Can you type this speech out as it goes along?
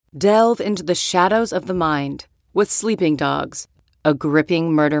Delve into the shadows of the mind with Sleeping Dogs, a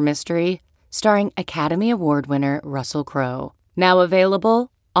gripping murder mystery starring Academy Award winner Russell Crowe. Now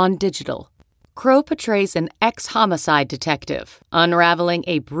available on digital. Crowe portrays an ex-homicide detective unraveling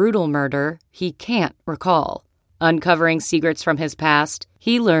a brutal murder he can't recall. Uncovering secrets from his past,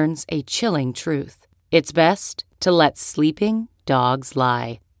 he learns a chilling truth. It's best to let sleeping dogs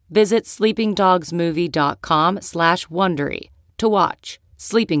lie. Visit sleepingdogsmovie.com/Wondery to watch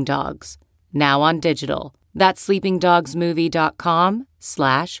Sleeping Dogs, now on digital. That's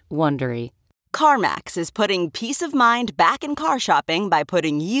sleepingdogsmovie.com/Wondery. CarMax is putting peace of mind back in car shopping by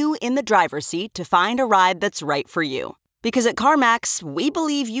putting you in the driver's seat to find a ride that's right for you. Because at CarMax, we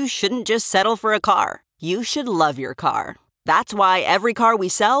believe you shouldn't just settle for a car. You should love your car. That's why every car we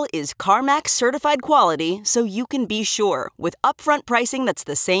sell is CarMax certified quality, so you can be sure with upfront pricing that's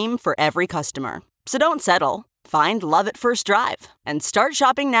the same for every customer. So don't settle. Find love at first drive and start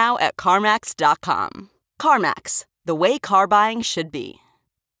shopping now at CarMax.com. CarMax, the way car buying should be.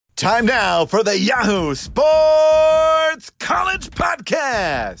 Time now for the Yahoo Sports College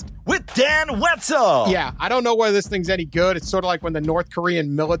Podcast with Dan Wetzel. Yeah, I don't know whether this thing's any good. It's sort of like when the North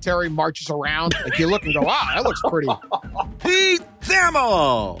Korean military marches around. Like you look and go, wow, that looks pretty. Pete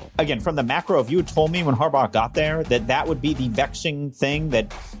Thamel. Again, from the macro, if you had told me when Harbaugh got there that would be the vexing thing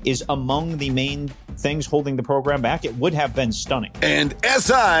that is among the main things holding the program back, it would have been stunning. And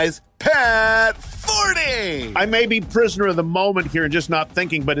SI's Pat Forney. I may be prisoner of the moment here and just not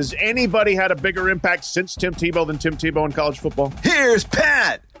thinking, but has anybody had a bigger impact since Tim Tebow than Tim Tebow in college football? Here's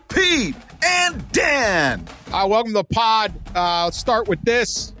Pat, Pete, and Dan. Welcome to the pod. Let's start with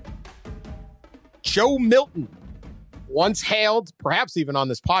this. Joe Milton, once hailed, perhaps even on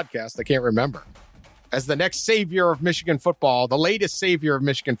this podcast, I can't remember, as the next savior of Michigan football, the latest savior of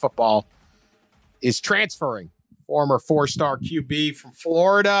Michigan football, is transferring. Former four-star QB from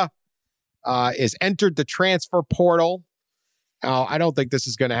Florida is entered the transfer portal. I don't think this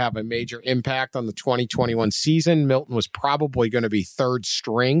is going to have a major impact on the 2021 season. Milton was probably going to be third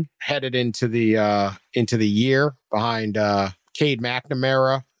string headed into the year behind Cade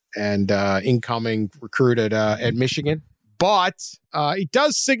McNamara and incoming recruit at Michigan. But it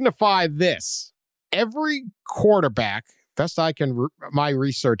does signify this. Every quarterback, best I can, my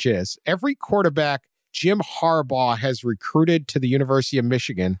research is, every quarterback Jim Harbaugh has recruited to the University of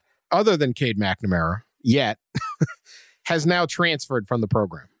Michigan, other than Cade McNamara, yet, has now transferred from the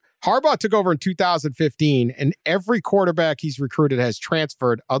program. Harbaugh took over in 2015, and every quarterback he's recruited has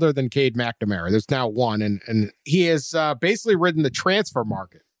transferred other than Cade McNamara. There's now one, and he has basically ridden the transfer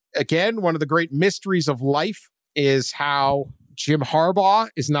market. Again, one of the great mysteries of life is how Jim Harbaugh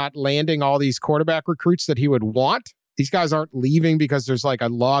is not landing all these quarterback recruits that he would want. These guys aren't leaving because there's like a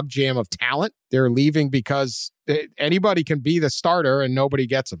log jam of talent. They're leaving because anybody can be the starter and nobody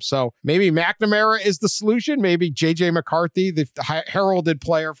gets them. So maybe McNamara is the solution. Maybe J.J. McCarthy, the heralded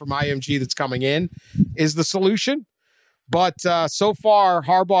player from IMG that's coming in, is the solution. But so far,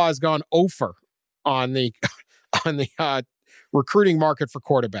 Harbaugh has gone over on the recruiting market for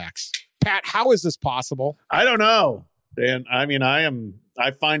quarterbacks. Pat, how is this possible? I don't know, Dan. I mean, I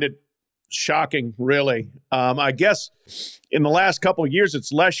find it shocking, really. I guess in the last couple of years,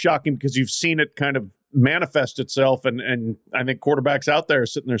 it's less shocking because you've seen it kind of manifest itself. And I think quarterbacks out there are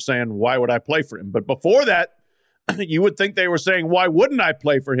sitting there saying, why would I play for him? But before that, you would think they were saying, why wouldn't I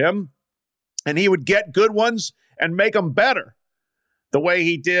play for him? And he would get good ones and make them better. The way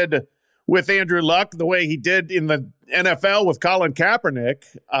he did with Andrew Luck, the way he did in the NFL with Colin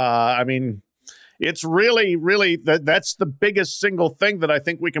Kaepernick. I mean, it's really, really, that's the biggest single thing that I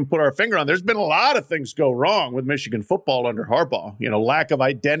think we can put our finger on. There's been a lot of things go wrong with Michigan football under Harbaugh. You know, lack of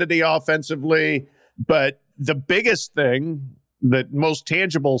identity offensively. But the biggest thing, the most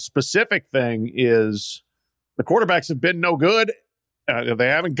tangible, specific thing is the quarterbacks have been no good. They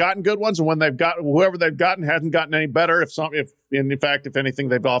haven't gotten good ones. And when they've got, whoever they've gotten hasn't gotten any better. If anything,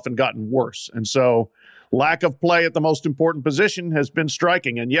 they've often gotten worse. And so lack of play at the most important position has been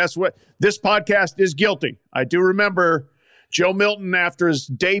striking. And yes, this podcast is guilty. I do remember Joe Milton after his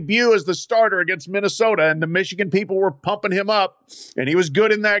debut as the starter against Minnesota, and the Michigan people were pumping him up, and he was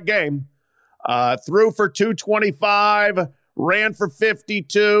good in that game. Threw for 225, ran for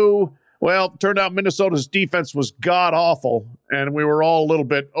 52. Well, turned out Minnesota's defense was god-awful, and we were all a little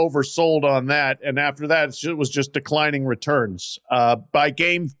bit oversold on that. And after that, it was just declining returns.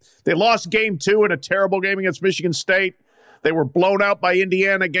 They lost game 2 in a terrible game against Michigan State. They were blown out by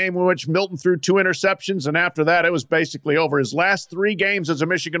Indiana, a game in which Milton threw 2 interceptions, and after that, it was basically over. His last 3 games as a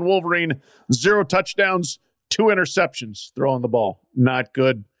Michigan Wolverine, 0 touchdowns, 2 interceptions throwing the ball. Not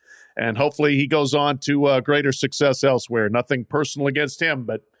good. And hopefully he goes on to greater success elsewhere. Nothing personal against him,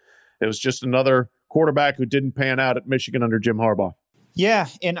 but It was just another quarterback who didn't pan out at Michigan under Jim Harbaugh. Yeah,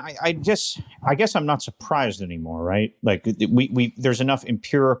 and I guess I'm not surprised anymore, right? Like we there's enough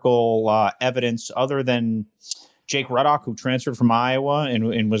empirical evidence other than Jake Rudock, who transferred from Iowa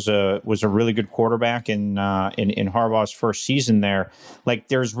and was a really good quarterback in Harbaugh's first season there. Like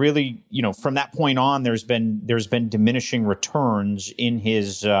there's really, from that point on, there's been diminishing returns in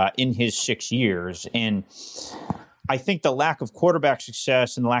his 6 years, and I think the lack of quarterback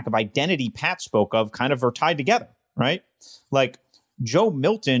success and the lack of identity Pat spoke of kind of are tied together, right? Like Joe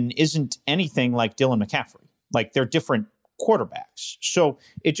Milton isn't anything like Dylan McCaffrey. Like they're different quarterbacks. So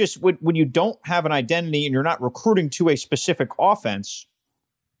it just, when you don't have an identity and you're not recruiting to a specific offense,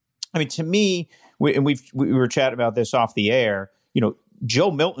 I mean, to me, we were chatting about this off the air,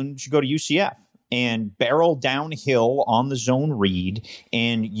 Joe Milton should go to UCF and barrel downhill on the zone read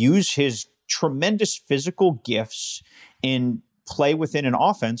and use his tremendous physical gifts and play within an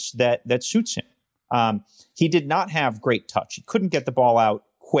offense that suits him. He did not have great touch. He couldn't get the ball out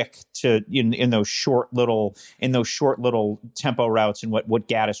quick to in those short little tempo routes and what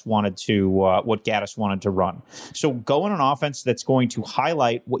Gaddis wanted to run. So go in an offense that's going to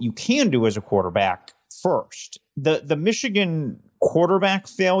highlight what you can do as a quarterback first. The Michigan quarterback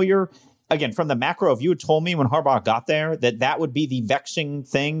failure, again, from the macro, if you had told me when Harbaugh got there that would be the vexing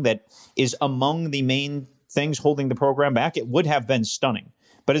thing that is among the main things holding the program back, it would have been stunning.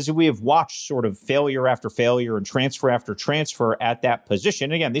 But as we have watched sort of failure after failure and transfer after transfer at that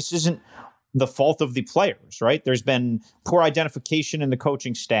position, again, this isn't the fault of the players, right? There's been poor identification in the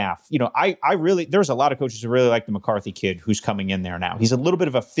coaching staff. There's a lot of coaches who really like the McCarthy kid who's coming in there now. He's a little bit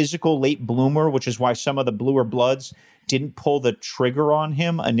of a physical late bloomer, which is why some of the bluer bloods didn't pull the trigger on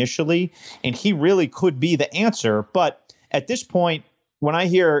him initially. And he really could be the answer. But at this point, when I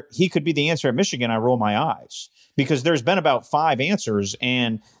hear he could be the answer at Michigan, I roll my eyes. Because there's been about 5 answers,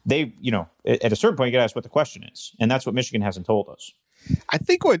 and they, at a certain point, you got to ask what the question is, and that's what Michigan hasn't told us. I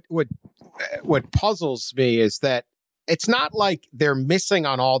think what puzzles me is that it's not like they're missing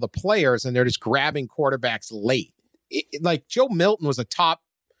on all the players and they're just grabbing quarterbacks late. Like Joe Milton was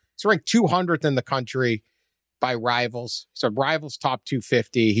he's ranked 200th in the country by Rivals. So Rivals top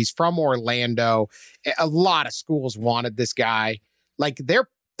 250. He's from Orlando. A lot of schools wanted this guy. Like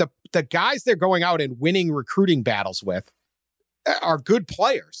the guys they're going out and winning recruiting battles with are good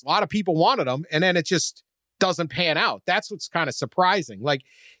players. A lot of people wanted them, and then it just doesn't pan out. That's what's kind of surprising. Like,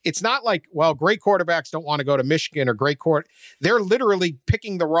 it's not like, well, great quarterbacks don't want to go to Michigan or they're literally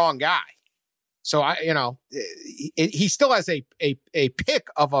picking the wrong guy. So he still has a pick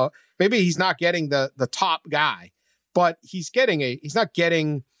of maybe he's not getting the top guy, but he's not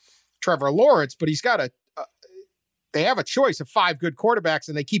getting Trevor Lawrence, but he's got they have a choice of 5 good quarterbacks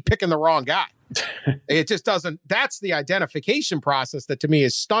and they keep picking the wrong guy. It just doesn't, that's the identification process that to me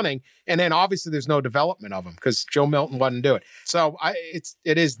is stunning. And then obviously there's no development of him because Joe Milton wouldn't do it. So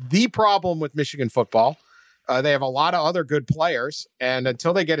it is the problem with Michigan football. They have a lot of other good players, and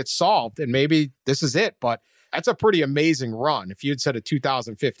until they get it solved, and maybe this is it, but that's a pretty amazing run. If you had said it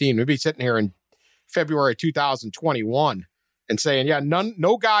 2015, we'd be sitting here in February 2021 and saying, yeah,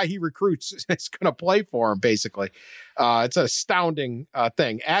 no guy he recruits is going to play for him, basically. It's an astounding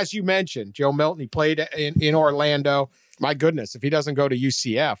thing. As you mentioned, Joe Milton, he played in Orlando. My goodness, if he doesn't go to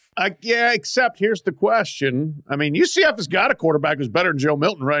UCF. Yeah, except here's the question. I mean, UCF has got a quarterback who's better than Joe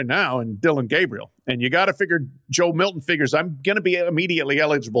Milton right now, and Dylan Gabriel. And you got to figure Joe Milton figures, I'm going to be immediately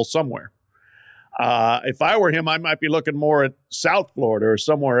eligible somewhere. If I were him, I might be looking more at South Florida or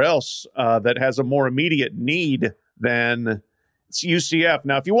somewhere else that has a more immediate need than UCF.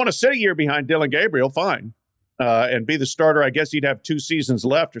 Now, if you want to sit a year behind Dylan Gabriel, fine. And be the starter, I guess he'd have 2 seasons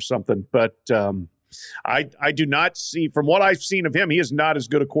left or something. But I do not see, from what I've seen of him, he is not as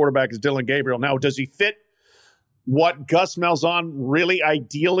good a quarterback as Dylan Gabriel. Now, does he fit what Gus Malzahn really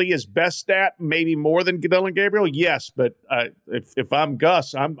ideally is best at? Maybe more than Dylan Gabriel? Yes, but if I'm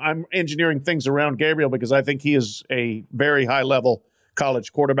Gus, I'm engineering things around Gabriel because I think he is a very high-level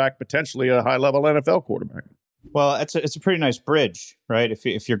college quarterback, potentially a high-level NFL quarterback. Well, it's a pretty nice bridge, right?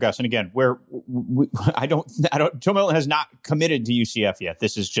 If you're Gus, and again, I don't. Joe Milton has not committed to UCF yet.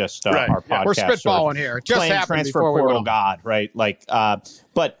 This is just our podcast. We're spitballing here. It just happened transfer before portal god, right? Like,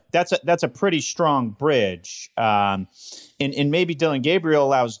 but that's a pretty strong bridge. And maybe Dylan Gabriel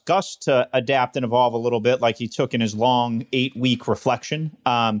allows Gus to adapt and evolve a little bit, like he took in his long 8-week reflection,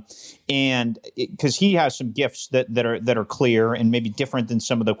 and because he has some gifts that are clear and maybe different than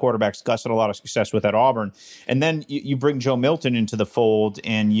some of the quarterbacks Gus had a lot of success with at Auburn. And then you bring Joe Milton into the fold,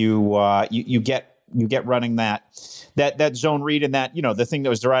 and you get running that zone read and that, the thing that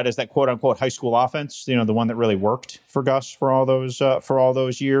was derived as that quote unquote high school offense, the one that really worked for Gus for all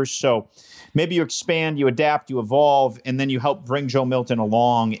those years. So maybe you expand, you adapt, you evolve, and then you help bring Joe Milton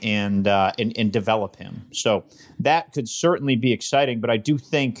along and develop him. So that could certainly be exciting, but I do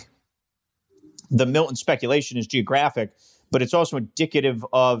think the Milton speculation is geographic, but it's also indicative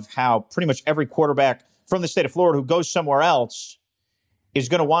of how pretty much every quarterback from the state of Florida who goes somewhere else is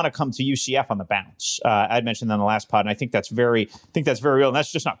going to want to come to UCF on the bounce. I'd mentioned that on the last pod, and I think that's very real. And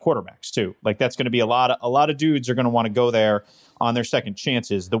that's just not quarterbacks too. Like that's going to be a lot of dudes are going to want to go there on their second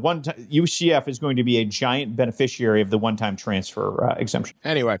chances. UCF is going to be a giant beneficiary of the one-time transfer exemption.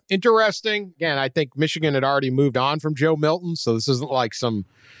 Anyway, interesting. Again, I think Michigan had already moved on from Joe Milton, so this isn't like some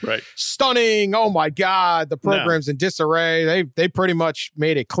stunning, oh my God, the program's in disarray. They pretty much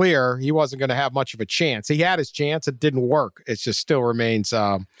made it clear he wasn't going to have much of a chance. He had his chance. It didn't work. It just still remains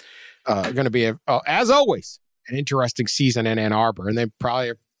going to be, as always, an interesting season in Ann Arbor, and they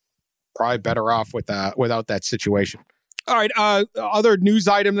probably better off without that situation. All right, other news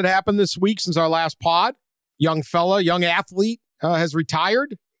item that happened this week since our last pod, young athlete has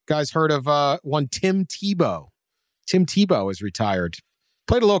retired. You guys heard of one Tim Tebow. Tim Tebow is retired.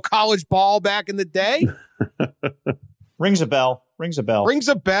 Played a little college ball back in the day. Rings a bell.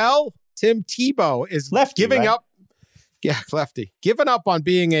 Tim Tebow is lefty, giving right? up. Yeah, lefty. Giving up on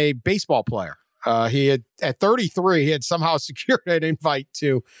being a baseball player. He had, at 33, he had somehow secured an invite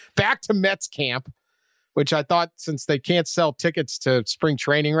back to Mets camp, which I thought, since they can't sell tickets to spring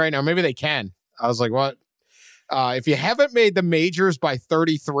training right now, maybe they can. I was like, what? If you haven't made the majors by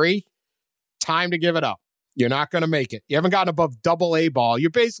 33, time to give it up. You're not going to make it. You haven't gotten above double-A ball. You're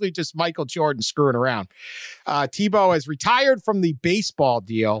basically just Michael Jordan screwing around. Tebow has retired from the baseball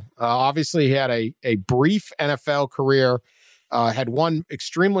deal. Obviously, he had a brief NFL career, had one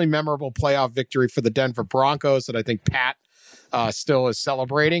extremely memorable playoff victory for the Denver Broncos that I think Pat still is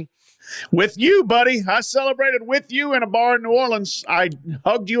celebrating. With you, buddy. I celebrated with you in a bar in New Orleans. I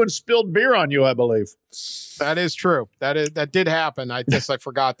hugged you and spilled beer on you, I believe. That is true. That did happen. I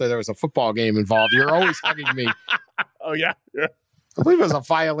forgot that there was a football game involved. You're always hugging me. Oh, yeah. I believe it was a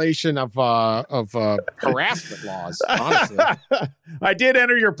violation of harassment laws, honestly. I did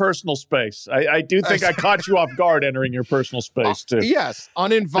enter your personal space. I do think I caught you off guard entering your personal space, too. Yes.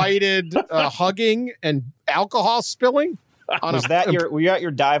 Uninvited hugging and alcohol spilling. Were you at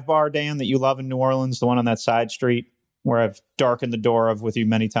your dive bar, Dan, that you love in New Orleans, the one on that side street where I've darkened the door of with you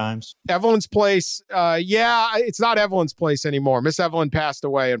many times? Evelyn's Place. It's not Evelyn's Place anymore. Miss Evelyn passed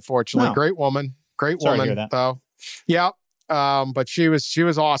away, unfortunately. No. Great woman, Sorry to hear that. though. Yeah. But she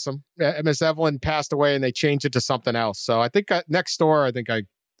was awesome. Miss Evelyn passed away, and they changed it to something else. So I think next door, I think I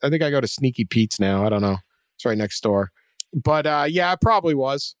go to Sneaky Pete's now. I don't know. It's right next door. But it probably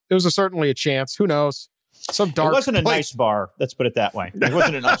was. It was certainly a chance. Who knows? Some dark. It wasn't a place. nice bar. Let's put it that way. It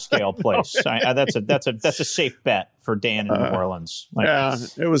wasn't an upscale place. That's a safe bet for Dan in New Orleans.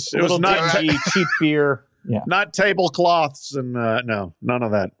 It was not cheap beer. Yeah, not tablecloths and no, none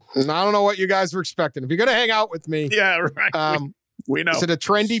of that. I don't know what you guys were expecting. If you're gonna hang out with me, yeah, right. We know. Is it a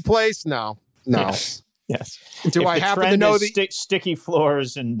trendy place? No. Yes. Do I happen to know the sticky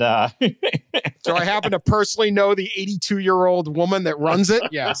floors and? Do I happen to personally know the 82-year-old woman that runs it?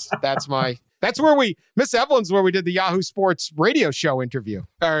 Yes, that's where Miss Evelyn's where we did the Yahoo Sports radio show interview.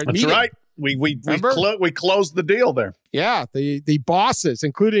 That's meeting. right. We closed the deal there. Yeah, the bosses,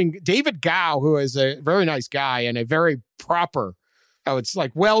 including David Gow, who is a very nice guy and a very proper, it's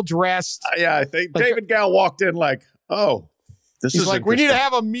like well-dressed. I think David Gow walked in like, oh, this is like, we need to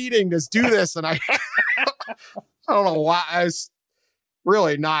have a meeting to do this. And I don't know why. It's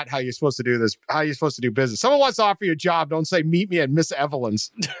really not how you're supposed to do this, how you're supposed to do business. Someone wants to offer you a job, don't say, meet me at Miss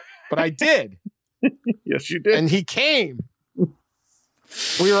Evelyn's. But I did. Yes, you did. And he came.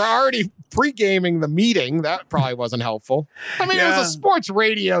 We were already pre-gaming the meeting. That probably wasn't helpful. I mean, It was a sports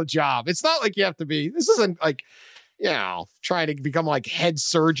radio job. It's not like you have to be, this isn't like, trying to become like head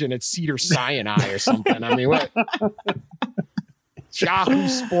surgeon at Cedars-Sinai or something. I mean, what? Yahoo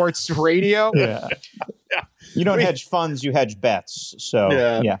Sports Radio? Yeah. You don't hedge funds, you hedge bets. So,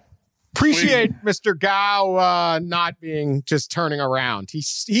 yeah. Appreciate Mr. Gow not being just turning around.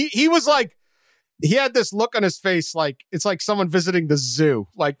 He was like, he had this look on his face like it's like someone visiting the zoo.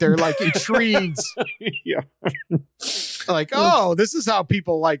 Like they're like intrigued. Yeah. Like, oh, this is how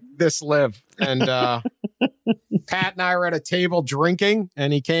people like this live. And Pat and I were at a table drinking,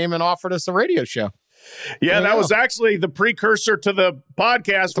 and he came and offered us a radio show. Yeah, that was actually the precursor to the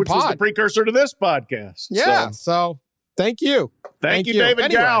podcast, which was the precursor to this podcast. Yeah, so thank you. Thank you,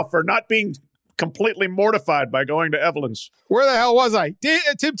 David Gow, for not being completely mortified by going to Evelyn's. Where the hell was I?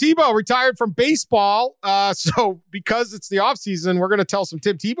 Tim Tebow retired from baseball. So because it's the offseason, we're going to tell some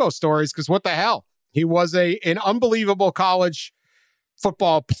Tim Tebow stories because what the hell? He was an unbelievable college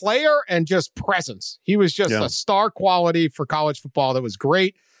football player and just presence. He was just a star quality for college football that was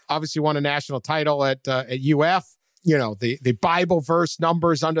great. Obviously won a national title at UF. You know, the Bible verse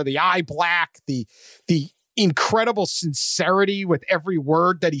numbers under the eye black, the incredible sincerity with every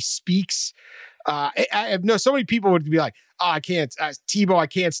word that he speaks. I know so many people would be like, oh, I can't, Tebow, I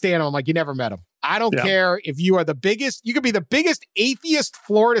can't stand him. I'm like, you never met him. I don't care if you are you could be the biggest atheist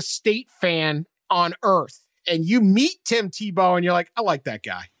Florida State fan on earth. And you meet Tim Tebow and you're like, I like that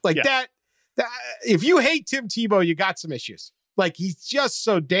guy. Like that, if you hate Tim Tebow, you got some issues. Like he's just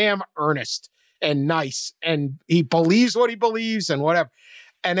so damn earnest and nice. And he believes what he believes and whatever.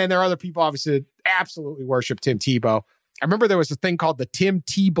 And then there are other people obviously that absolutely worship Tim Tebow. I remember there was a thing called the Tim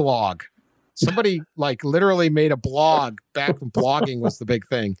T blog. Somebody like literally made a blog back when blogging was the big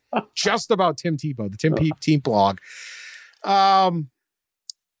thing, just about Tim Tebow, the Tim T blog.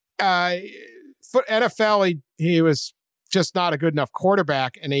 For NFL, he was just not a good enough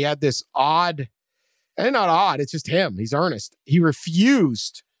quarterback, and he had this odd, and not odd, it's just him. He's earnest. He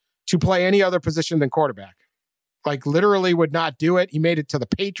refused to play any other position than quarterback. Like literally would not do it. He made it to the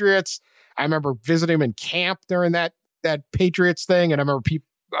Patriots. I remember visiting him in camp during that Patriots thing, and I remember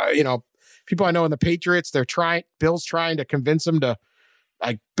people I know in the Patriots, Bill's trying to convince him to,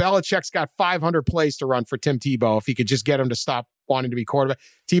 like, Belichick's got 500 plays to run for Tim Tebow if he could just get him to stop wanting to be quarterback.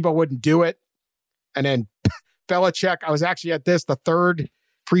 Tebow wouldn't do it. And then Belichick, I was actually at the third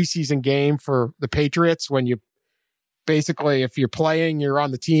preseason game for the Patriots when you basically, if you're playing, you're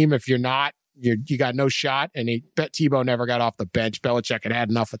on the team. If you're not, you got no shot. And Tebow never got off the bench. Belichick had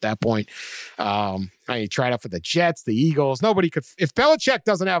enough at that point. He tried out for the Jets, the Eagles. Nobody could. If Belichick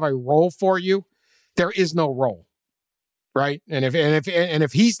doesn't have a role for you, there is no role, right? And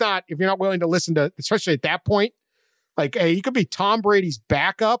if he's not, if you're not willing to listen to, especially at that point, like, hey, you could be Tom Brady's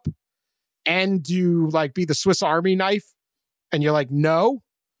backup and do like be the Swiss Army knife, and you're like, no,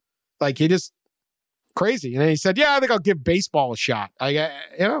 like he just crazy. And then he said, yeah, I think I'll give baseball a shot.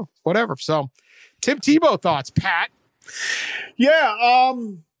 Whatever. So Tim Tebow thoughts, Pat. Yeah.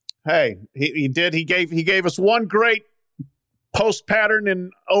 Hey, he did. He gave us one great post pattern in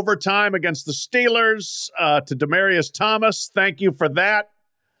overtime against the Steelers to Demaryius Thomas. Thank you for that.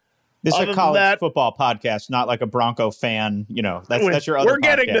 This is a college football podcast, not like a Bronco fan. You know, that's your other podcast.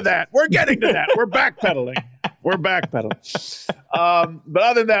 We're getting to that. We're backpedaling. We're backpedaling. But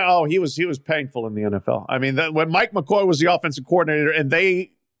other than that, he was painful in the NFL. I mean, when Mike McCoy was the offensive coordinator and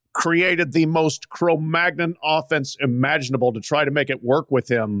they created the most Cro-Magnon offense imaginable to try to make it work with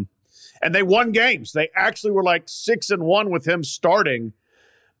him, and they won games. They actually were like 6-1 with him starting,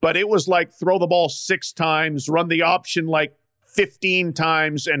 but it was like throw the ball 6 times, run the option like 15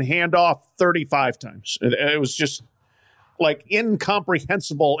 times, and hand off 35 times. It was just like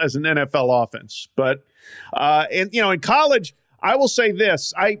incomprehensible as an NFL offense. But in college, I will say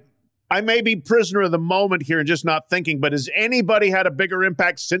this: I may be prisoner of the moment here and just not thinking, but has anybody had a bigger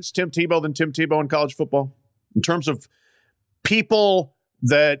impact since Tim Tebow than Tim Tebow in college football in terms of people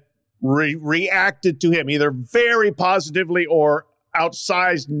that reacted to him either very positively or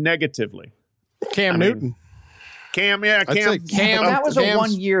outsized negatively? Cam Newton. Cam. That was a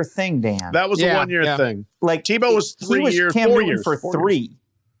 1 year thing, Dan. That was a 1 year thing. Like Tebow was 4 years for 3.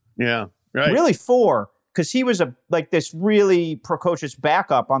 Yeah, right. Really 4, because he was this really precocious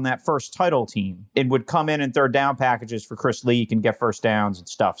backup on that first title team and would come in third down packages for Chris Leak and get first downs and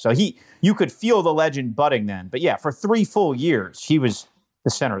stuff. So you could feel the legend budding then. But yeah, for 3 full years, he was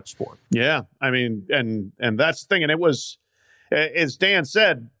the center of the sport. Yeah, I mean, and that's the thing. And it was, as Dan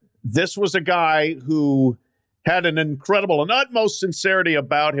said, this was a guy who had an incredible and utmost sincerity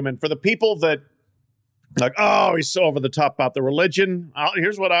about him. And for the people that like, oh, he's so over the top about the religion,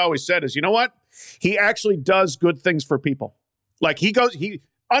 here's what I always said is, you know what? He actually does good things for people. Like he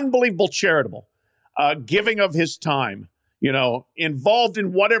unbelievable charitable, giving of his time, involved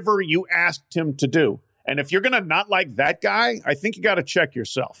in whatever you asked him to do. And if you're going to not like that guy, I think you got to check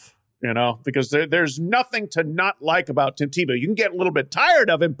yourself. Because there's nothing to not like about Tim Tebow. You can get a little bit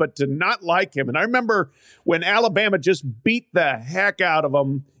tired of him, but to not like him. And I remember when Alabama just beat the heck out of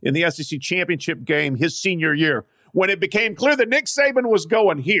him in the SEC championship game his senior year, when it became clear that Nick Saban was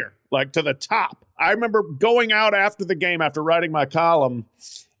going here, like to the top. I remember going out after the game, after writing my column,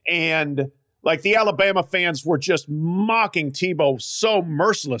 and like the Alabama fans were just mocking Tebow so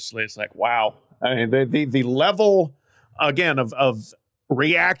mercilessly. It's like, wow. I mean, the level, again, of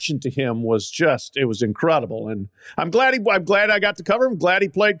reaction to him was it was incredible. And I'm glad I got to cover him. Glad he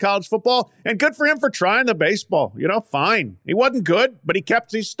played college football, and good for him for trying the baseball. Fine. He wasn't good, but he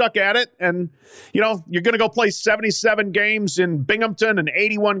stuck at it. And, you're going to go play 77 games in Binghamton and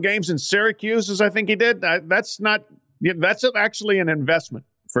 81 games in Syracuse, as I think he did. That's actually an investment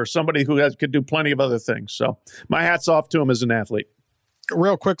for somebody who could do plenty of other things. So my hat's off to him as an athlete.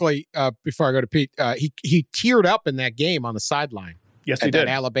 Real quickly, before I go to Pete, he teared up in that game on the sideline. Yes, he did.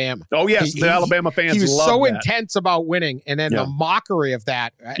 Alabama. Oh, yes. The Alabama fans he was loved so that. intense about winning. And then the mockery of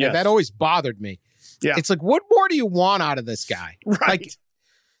that, Yes. that always bothered me. Yeah. It's like, what more do you want out of this guy? Right. Like,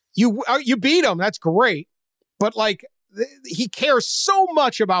 you beat him. That's great. But like, he cares so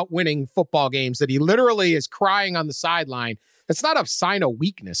much about winning football games that he literally is crying on the sideline. That's not a sign of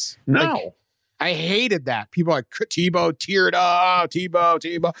weakness. No. Like, I hated that. People are like, Tebow teared up,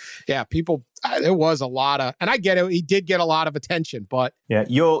 Tebow. Yeah, people, there was a lot of, and I get it. He did get a lot of attention, but. Yeah,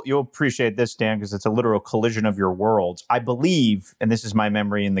 you'll appreciate this, Dan, because it's a literal collision of your worlds. I believe, and this is my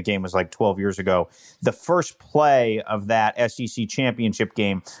memory, and the game was like 12 years ago, the first play of that SEC championship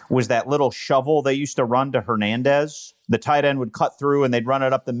game was that little shovel they used to run to Hernandez. The tight end would cut through, and they'd run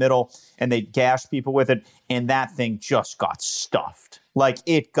it up the middle, and they'd gash people with it, and that thing just got stuffed. Like,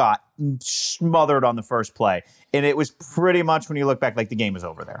 it got smothered on the first play. And it was pretty much, when you look back, like the game was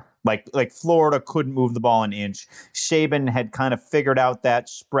over there. Like Florida couldn't move the ball an inch. Saban had kind of figured out that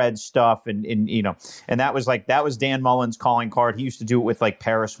spread stuff. And that was Dan Mullen's calling card. He used to do it with like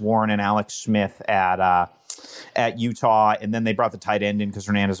Paris Warren and Alex Smith at Utah. And then they brought the tight end in because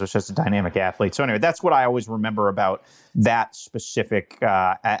Hernandez was just a dynamic athlete. So anyway, that's what I always remember about that specific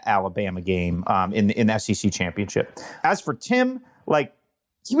Alabama game in the SEC championship. As for Tim, like,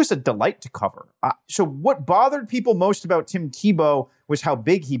 he was a delight to cover. So what bothered people most about Tim Tebow was how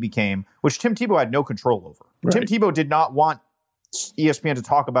big he became, which Tim Tebow had no control over. Right. Tim Tebow did not want ESPN to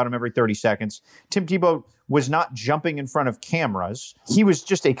talk about him every 30 seconds. Tim Tebow was not jumping in front of cameras. He was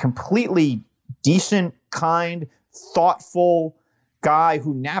just a completely decent, kind, thoughtful guy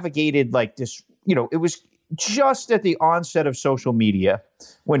who navigated like this. It was just at the onset of social media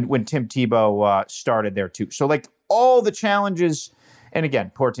when Tim Tebow started there too. So like all the challenges. And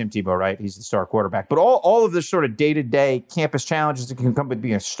again, poor Tim Tebow, right? He's the star quarterback. But all of the sort of day-to-day campus challenges that can come with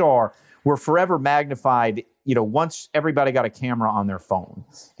being a star were forever magnified, once everybody got a camera on their phone.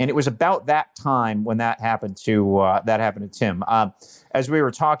 And it was about that time when that happened to Tim. As we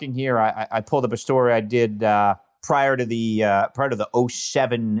were talking here, I pulled up a story I did prior to the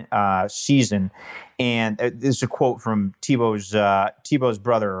 2007 season. And this is a quote from Tebow's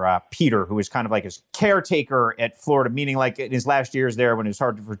brother, Peter, who was kind of like his caretaker at Florida, meaning like in his last years there when it was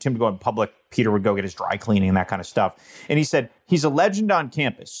hard for Tim to go in public, Peter would go get his dry cleaning and that kind of stuff. And he said, he's a legend on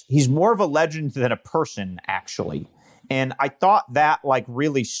campus. He's more of a legend than a person, actually. And I thought that like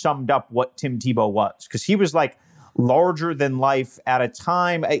really summed up what Tim Tebow was, because he was like larger than life at a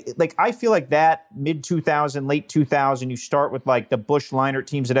time. I feel like that mid-2000, late 2000, you start with like the Bush Leinart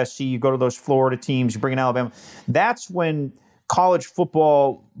teams at SC, you go to those Florida teams, you bring in Alabama. That's when college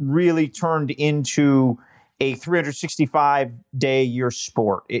football really turned into a 365-day-a-year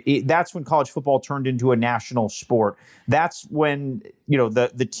sport. That's when college football turned into a national sport. That's when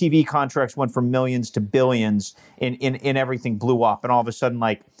the TV contracts went from millions to billions, and everything blew up. And all of a sudden,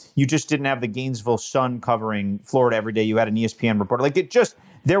 like, you just didn't have the Gainesville Sun covering Florida every day. You had an ESPN reporter. Like,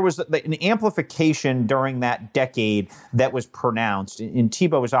 there was an amplification during that decade that was pronounced. And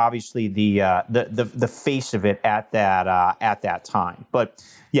Tebow was obviously the face of it at that time. But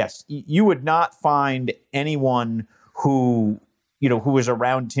yes, you would not find anyone who was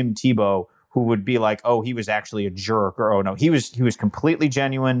around Tim Tebow who would be like, oh, he was actually a jerk, or oh no, he was completely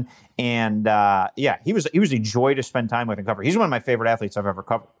genuine, and he was a joy to spend time with and cover. He's one of my favorite athletes I've ever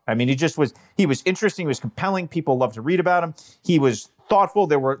covered. I mean, he was interesting, he was compelling. People loved to read about him. He was thoughtful.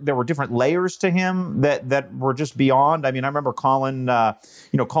 There were different layers to him that were just beyond. I mean, I remember calling to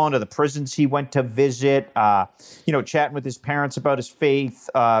the prisons he went to visit, chatting with his parents about his faith,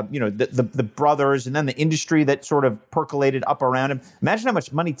 the brothers, and then the industry that sort of percolated up around him. Imagine how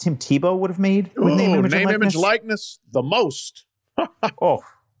much money Tim Tebow would have made with name, image, likeness, the most. Oh,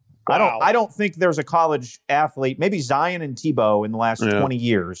 wow. I don't think there's a college athlete, maybe Zion and Tebow in the last 20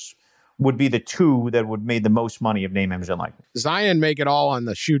 years, would be the two that would made the most money of name, image, and likeness. Zion make it all on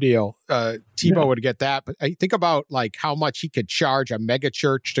the shoe deal. Tebow would get that. But I think about like how much he could charge a mega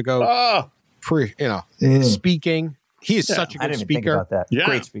church to go speaking. He is such a good speaker. Think about that. Yeah.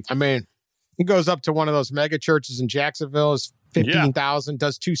 Great speaker. I mean, he goes up to one of those mega churches in Jacksonville, is 15,000,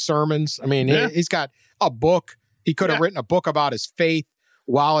 does 2 sermons. I mean, he's got a book. He could have written a book about his faith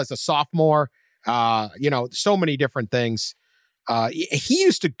while as a sophomore. So many different things. He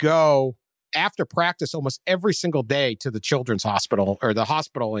used to go after practice almost every single day to the children's hospital or the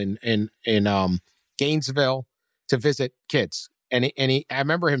hospital in Gainesville to visit kids. And I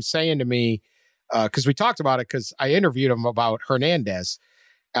remember him saying to me, because we talked about it, because I interviewed him about Hernandez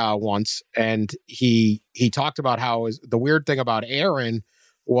once, and he talked about how the weird thing about Aaron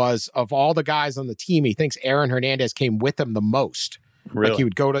was of all the guys on the team, he thinks Aaron Hernandez came with him the most. Really? Like he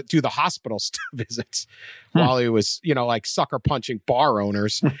would go to the hospital visits while he was, like sucker punching bar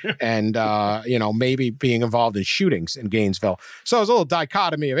owners and, maybe being involved in shootings in Gainesville. So it was a little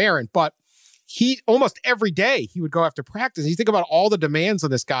dichotomy of Aaron, but he almost every day he would go after practice. You think about all the demands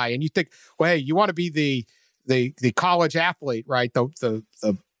on this guy, and you think, well, hey, you want to be the college athlete, right? The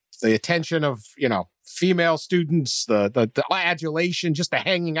attention of female students, the adulation, just the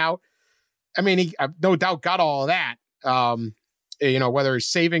hanging out. I mean, he no doubt got all of that. Whether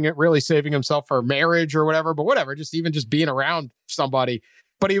he's really saving himself for marriage or whatever, but whatever, just being around somebody.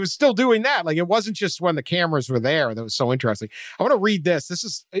 But he was still doing that. Like, it wasn't just when the cameras were there that was so interesting. I want to read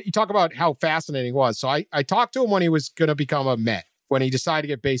this. You talk about how fascinating it was. So I talked to him when he was going to become a Met, when he decided to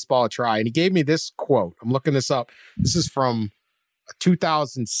give baseball a try. And he gave me this quote. I'm looking this up. This is from a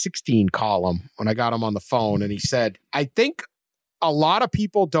 2016 column when I got him on the phone. And he said, I think a lot of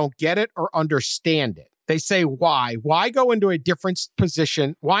people don't get it or understand it. They say, why? Why go into a different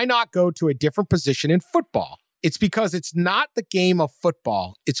position? Why not go to a different position in football? It's because it's not the game of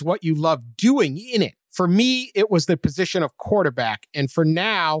football. It's what you love doing in it. For me, it was the position of quarterback. And for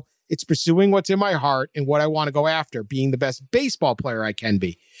now, it's pursuing what's in my heart and what I want to go after, being the best baseball player I can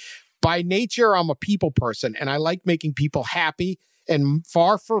be. By nature, I'm a people person, and I like making people happy. And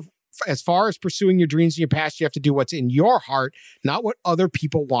as far as pursuing your dreams and your passion, you have to do what's in your heart, not what other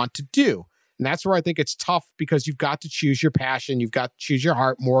people want to do. And that's where I think it's tough, because you've got to choose your passion. You've got to choose your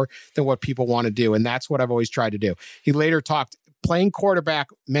heart more than what people want to do. And that's what I've always tried to do. He later talked, playing quarterback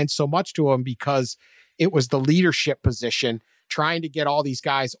meant so much to him because it was the leadership position, trying to get all these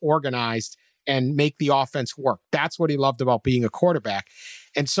guys organized and make the offense work. That's what he loved about being a quarterback.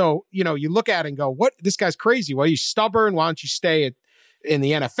 And so, you look at it and go, what? This guy's crazy. Well, he's stubborn. Why don't you stay in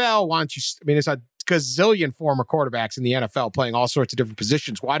the NFL? Why don't you, there's a gazillion former quarterbacks in the NFL playing all sorts of different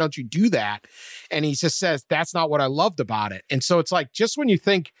positions. Why don't you do that? And he just says, that's not what I loved about it. And so it's like, just when you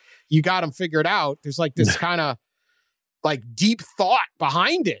think you got him figured out, there's like this kind of like deep thought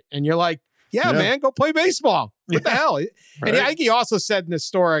behind it. And you're like, yeah, man, go play baseball. What the hell? Right. And I think he also said in this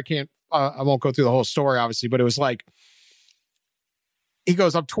story, I won't go through the whole story, obviously, but it was like, he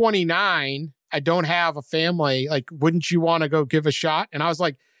goes, I'm 29. I don't have a family. Like, wouldn't you want to go give a shot? And I was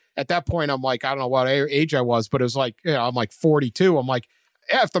like, at that point, I'm like, I don't know what age I was, but it was like, I'm like 42. I'm like,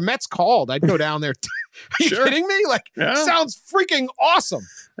 yeah, if the Mets called, I'd go down there. Are you kidding me? Like, sounds freaking awesome.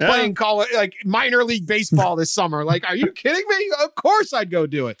 Playing like minor league baseball this summer. Like, are you kidding me? Of course I'd go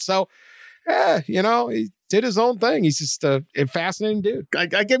do it. So, he did his own thing. He's just a fascinating dude. I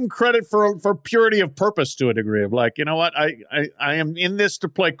give him credit for purity of purpose to a degree of like, you know what? I am in this to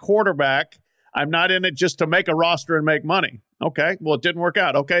play quarterback. I'm not in it just to make a roster and make money. Okay, well, it didn't work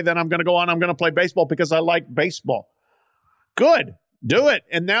out. Okay, then I'm going to go on. I'm going to play baseball because I like baseball. Good. Do it.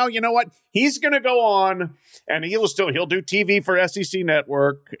 And now, you know what? He's going to go on and he'll do TV for SEC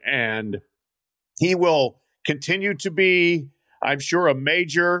Network, and he will continue to be, I'm sure, a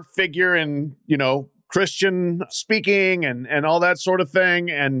major figure in, Christian speaking and all that sort of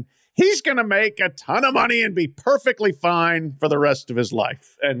thing. And he's going to make a ton of money and be perfectly fine for the rest of his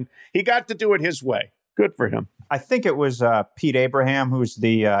life. And he got to do it his way. Good for him. I think it was Pete Abraham, who's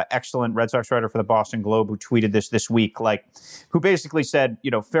the excellent Red Sox writer for the Boston Globe, who tweeted this week, who basically said,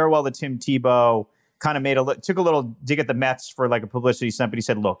 farewell to Tim Tebow, kind of took a little dig at the Mets for like a publicity stunt, but he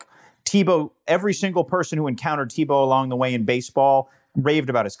said, look, Tebow, every single person who encountered Tebow along the way in baseball raved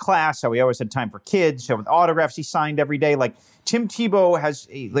about his class, how he always had time for kids, how with autographs he signed every day. Like, Tim Tebow has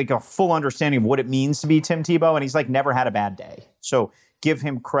a full understanding of what it means to be Tim Tebow, and he's never had a bad day. So give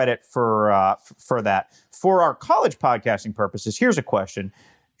him credit for that. For our college podcasting purposes, here's a question.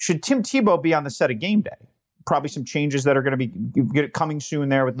 Should Tim Tebow be on the set of Game Day? Probably some changes that are going to be coming soon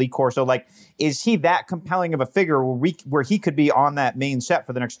there with Lee Corso. Is he that compelling of a figure where he could be on that main set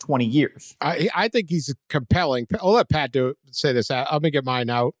for the next 20 years? I think he's compelling. I'll let Pat say this. I'm going to get mine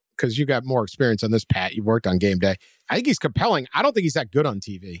out because you got more experience on this, Pat. You've worked on Game Day. I think he's compelling. I don't think he's that good on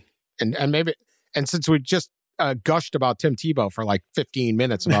TV. And since we just gushed about Tim Tebow for 15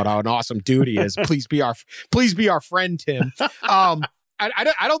 minutes about how an awesome dude he is, please be our friend, Tim.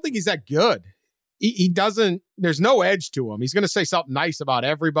 I don't think he's that good. He doesn't, there's no edge to him. He's going to say something nice about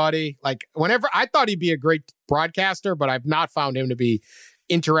everybody. Whenever I thought he'd be a great broadcaster, but I've not found him to be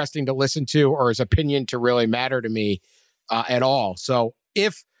interesting to listen to or his opinion to really matter to me at all. So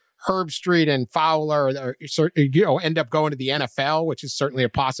if Herbstreit and Fowler end up going to the NFL, which is certainly a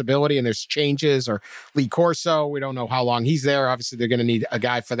possibility, and there's changes, or Lee Corso, we don't know how long he's there. Obviously, they're going to need a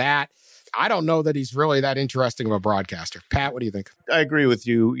guy for that. I don't know that he's really that interesting of a broadcaster. Pat, what do you think? I agree with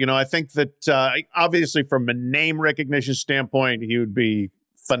you. I think that obviously from a name recognition standpoint, he would be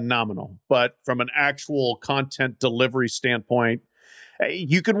phenomenal. But from an actual content delivery standpoint,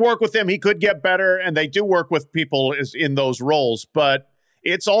 you could work with him. He could get better, and they do work with people in those roles. But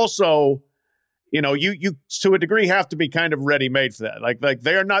it's also, you to a degree have to be kind of ready-made for that. Like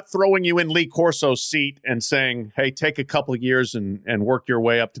they are not throwing you in Lee Corso's seat and saying, hey, take a couple of years and work your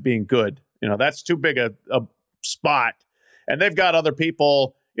way up to being good. That's too big a spot. And they've got other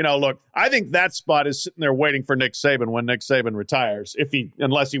people. Look, I think that spot is sitting there waiting for Nick Saban when Nick Saban retires,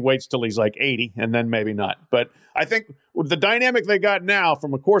 unless he waits till he's like 80, and then maybe not. But I think with the dynamic they got now,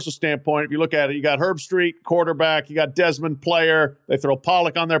 from a Corso standpoint, if you look at it, you got Herbstreit, quarterback, you got Desmond, player. They throw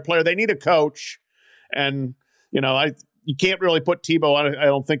Pollock on their player. They need a coach, and you can't really put Tebow on. I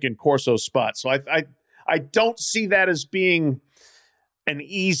don't think in Corso's spot. So I don't see that as being an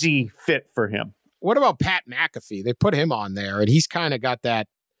easy fit for him. What about Pat McAfee? They put him on there, and he's kind of got that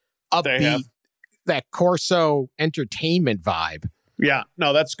upbeat, that Corso entertainment vibe. Yeah,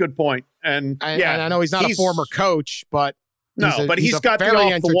 no, that's a good point. And I know he's not a former coach, but he's got the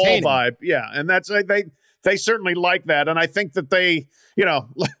off the wall vibe. Yeah, and that's they certainly like that, and I think that they,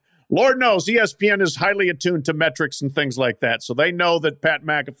 Lord knows ESPN is highly attuned to metrics and things like that, so they know that Pat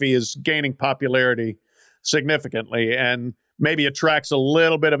McAfee is gaining popularity significantly, and maybe attracts a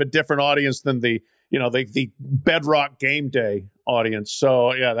little bit of a different audience than the Bedrock Game Day audience.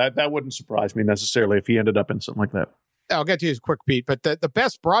 So yeah, that wouldn't surprise me necessarily if he ended up in something like that. I'll get to you quick, Pete, but the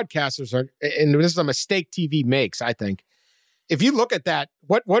best broadcasters are, and this is a mistake TV makes, I think. If you look at that,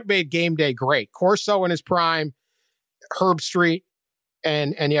 what made Game Day great? Corso in his prime, Herbstreit,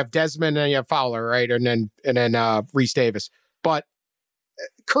 and you have Desmond and you have Fowler, right? And then Reese Davis. But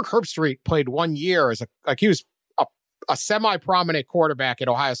Kirk Herbstreit played 1 year he was a semi-prominent quarterback at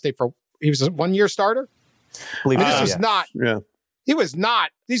Ohio State he was a 1 year starter. He's not Tim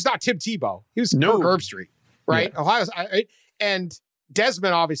Tebow. He was Kirk Herbstreit, right? Yeah. And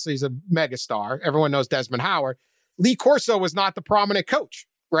Desmond obviously is a megastar. Everyone knows Desmond Howard. Lee Corso was not the prominent coach,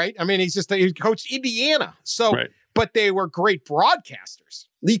 right? I mean, he coached Indiana. So, right. But they were great broadcasters.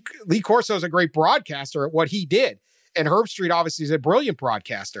 Lee Corso is a great broadcaster at what he did. And Herbstreit obviously is a brilliant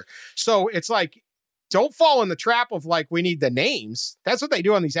broadcaster. So it's like, don't fall in the trap of we need the names. That's what they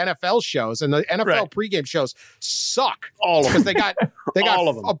do on these NFL shows, and the NFL pregame shows suck. All of them. Because they got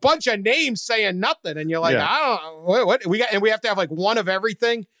a bunch of names saying nothing, and you're like, I don't know what we got, and we have to have one of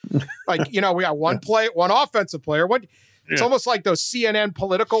everything. We got one offensive player. It's almost like those CNN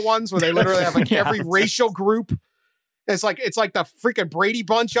political ones where they literally have every racial group. It's like the freaking Brady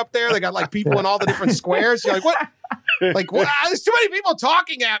Bunch up there. They got people in all the different squares. You're like, what? There's too many people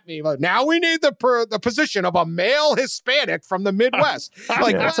talking at me. Now we need the position of a male Hispanic from the Midwest. It's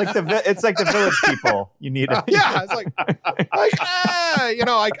like the village people. You need it. Yeah, it's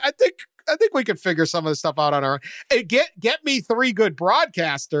I think we could figure some of the stuff out on our own. Get me 3 good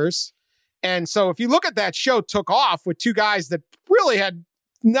broadcasters. And so if you look at that show, took off with 2 guys that really had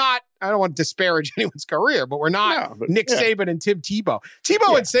not, I don't want to disparage anyone's career, but we're not Nick Saban and Tim Tebow.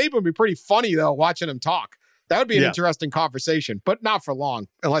 And Saban would be pretty funny, though, watching them talk. That would be an interesting conversation, but not for long,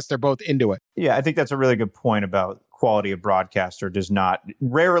 unless they're both into it. Yeah, I think that's a really good point about quality of broadcaster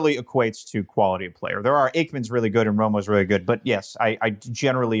rarely equates to quality of player. Aikman's really good and Romo's really good, but yes, I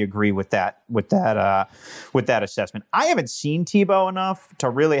generally agree with that assessment. I haven't seen Tebow enough to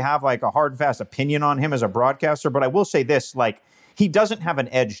really have a hard and fast opinion on him as a broadcaster, but I will say this, he doesn't have an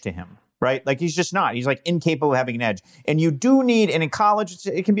edge to him, right? He's just not. He's incapable of having an edge. And you do need, and in college,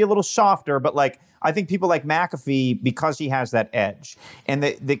 it can be a little softer, but I think people like McAfee, because he has that edge. And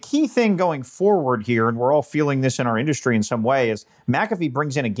the key thing going forward here, and we're all feeling this in our industry in some way, is McAfee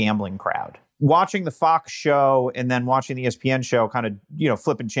brings in a gambling crowd. Watching the Fox show and then watching the ESPN show, kind of,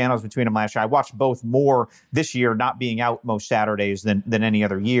 flipping channels between them last year. I watched both more this year, not being out most Saturdays than any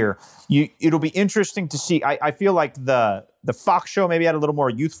other year. It'll be interesting to see. I feel like the Fox show maybe had a little more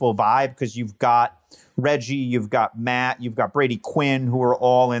youthful vibe because you've got Reggie, you've got Matt, you've got Brady Quinn, who are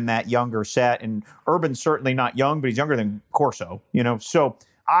all in that younger set. And Urban's certainly not young, but he's younger than Corso, So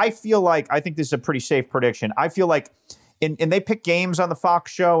I think this is a pretty safe prediction. I feel like and they pick games on the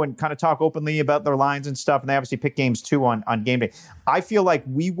Fox show and kind of talk openly about their lines and stuff. And they obviously pick games too on game day. I feel like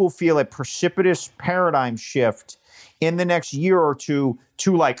we will feel a precipitous paradigm shift in the next year or two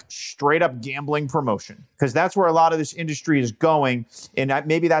to like straight up gambling promotion, because that's where a lot of this industry is going. And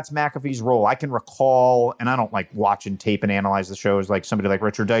maybe that's McAfee's role. I can recall, and I don't like watching tape and analyze the shows like somebody like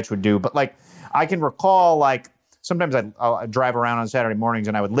Richard Deitch would do, but like I can recall like sometimes I'll drive around on Saturday mornings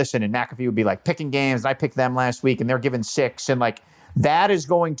and I would listen, and McAfee would be like picking games. And I picked them last week and they're giving 6. And like that is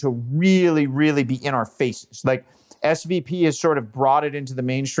going to really, really be in our faces. Like SVP has sort of brought it into the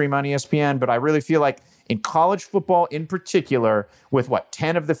mainstream on ESPN, but I really feel like in college football in particular, with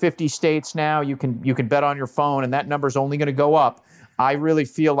 10 of the 50 states now, you can bet on your phone, and that number is only going to go up. I really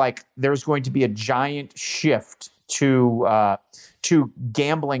feel like there's going to be a giant shift to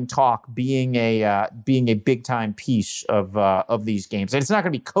gambling talk being a big time piece of these games, and it's not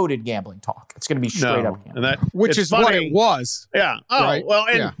going to be coded gambling talk. It's going to be straight up gambling. And which is funny. What it was. Yeah. Oh right? Well,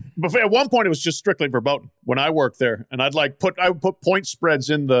 and before, at one point it was just strictly verboten when I worked there, and I would put point spreads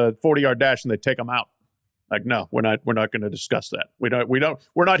in the 40-yard dash, and they'd take them out. Like, no, we're not going to discuss that.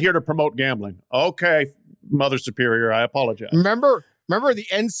 We're not here to promote gambling. Okay, Mother Superior, I apologize. Remember the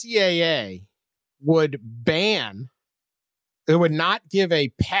NCAA would ban, it would not give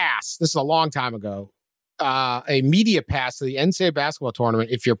a pass, this is a long time ago, a media pass to the NCAA basketball tournament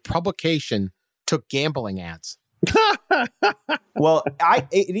if your publication took gambling ads. Well,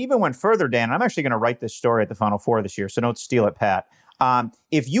 it even went further, Dan. I'm actually going to write this story at the Final Four this year, so don't steal it, Pat.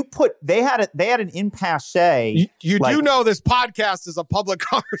 If you put, they had an impasse. You do know this podcast is a public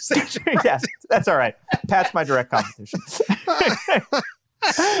conversation. Right? Yes, that's all right. Pat's my direct competition.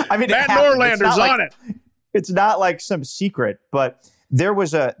 I mean, Matt Norlander's on it. It's not like some secret, but there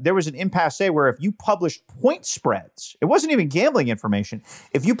was an impasse where if you published point spreads, it wasn't even gambling information.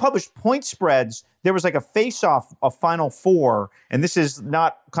 If you published point spreads, there was like a face-off of Final Four, and this is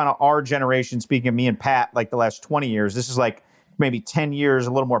not kind of our generation. Speaking of me and Pat, like the last 20 years, this is like maybe 10 years,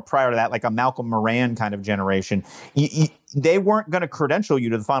 a little more prior to that, like a Malcolm Moran kind of generation. They weren't going to credential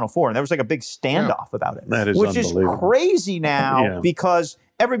you to the Final Four. And there was like a big standoff about it. That is which is crazy now because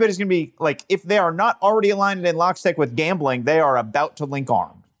everybody's going to be like, if they are not already aligned in lockstep with gambling, they are about to link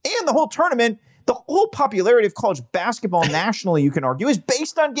arms. And the whole tournament, the whole popularity of college basketball nationally, you can argue, is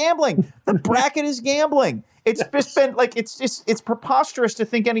based on gambling. The bracket is gambling. It's just been like, it's preposterous to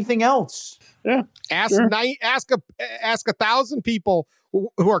think anything else. Yeah. Ask 1,000 people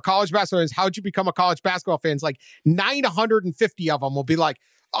who are college basketball fans, how'd you become a college basketball fan? It's like 950 of them will be like,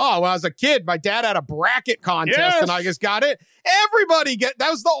 oh, when I was a kid, my dad had a bracket contest and I just got it. Everybody that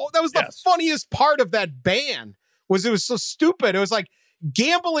was the funniest part of that ban was it was so stupid. It was like,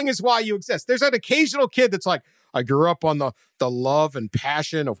 gambling is why you exist. There's an occasional kid that's like, I grew up on the love and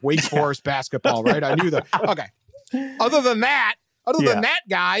passion of Wake Forest basketball, right? I knew that. Okay. Other than that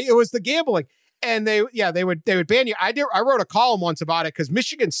guy, it was the gambling. And they would ban you. I wrote a column once about it because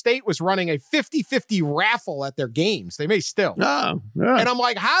Michigan State was running a 50-50 raffle at their games. They may still. Oh, yeah. And I'm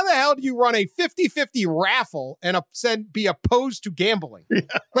like, how the hell do you run a 50-50 raffle and be opposed to gambling? Yeah,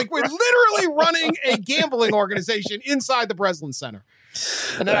 like we're literally running a gambling organization inside the Breslin Center.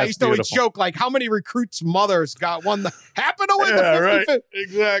 And then I used to always joke, like, how many recruits' mothers happened to win the 50-50? Right.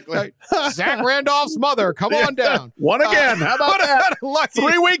 Exactly. Like, Zach Randolph's mother, come on down. One again. How about that? Lucky,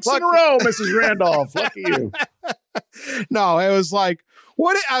 3 weeks in a row, Mrs. Randolph. Lucky you. No, it was like,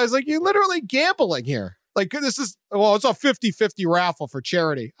 what? I was like, you're literally gambling here. Like, it's a 50-50 raffle for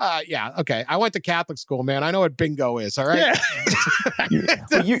charity. Yeah, okay. I went to Catholic school, man. I know what bingo is, all right?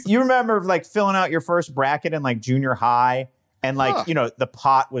 Yeah. you remember, like, filling out your first bracket in, like, junior high? And like, the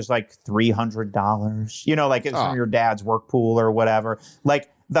pot was like $300, like it's from your dad's work pool or whatever. Like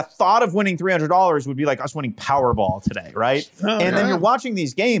the thought of winning $300 would be like us winning Powerball today, right? Then you're watching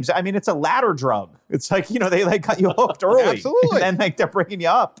these games. I mean, it's a ladder drug. It's like, they like got you hooked early. Absolutely. And then like they're bringing you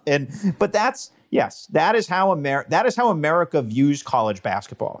up. But that is how America views college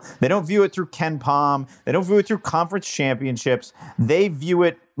basketball. They don't view it through KenPom. They don't view it through conference championships. They view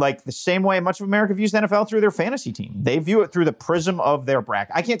it like the same way much of America views the NFL through their fantasy team. They view it through the prism of their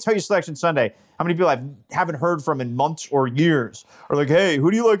bracket. I can't tell you Selection Sunday how many people I haven't heard from in months or years are like, hey, who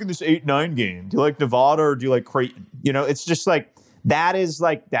do you like in this 8-9 game? Do you like Nevada or do you like Creighton? It's just like that is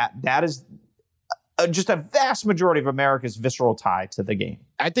just a vast majority of America's visceral tie to the game.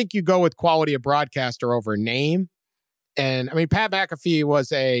 I think you go with quality of broadcaster over name. And I mean, Pat McAfee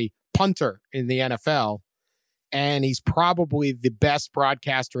was a punter in the NFL. And he's probably the best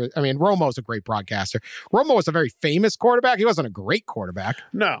broadcaster. I mean, Romo's a great broadcaster. Romo was a very famous quarterback. He wasn't a great quarterback.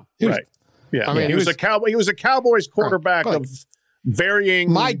 No, right. Yeah, I mean, he was a Cowboy. He was a Cowboys quarterback of varying.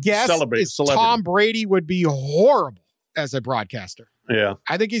 My guess is Tom Brady would be horrible as a broadcaster. Yeah.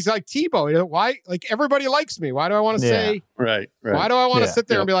 I think he's like Tebow. Why? Like, everybody likes me. Why do I want to say? Right. Why do I want to sit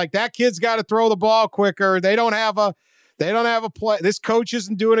there and be like, that kid's got to throw the ball quicker? They don't have a play. This coach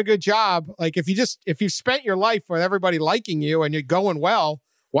isn't doing a good job. Like, if you've spent your life with everybody liking you and you're going well,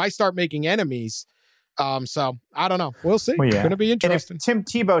 why start making enemies? So I don't know. We'll see. Well, yeah. It's going to be interesting. And if Tim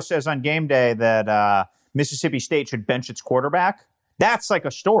Tebow says on game day that Mississippi State should bench its quarterback, that's like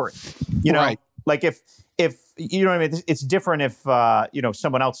a story, you know. Right. Like if you know what I mean, it's different if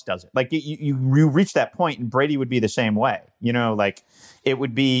someone else does it. Like you reach that point, and Brady would be the same way. You know, like it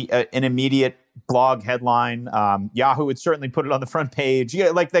would be an immediate blog headline. Yahoo would certainly put it on the front page.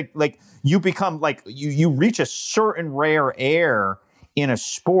 Yeah, like you become like you reach a certain rare air in a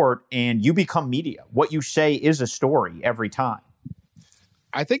sport, and you become media. What you say is a story every time.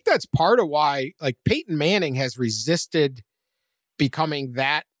 I think that's part of why, like, Peyton Manning has resisted becoming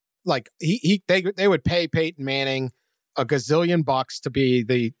that. Like they would pay Peyton Manning a gazillion bucks to be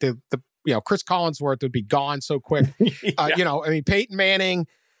the Chris Collinsworth would be gone so quick. Yeah. Peyton Manning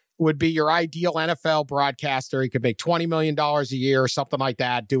would be your ideal NFL broadcaster. He could make $20 million a year or something like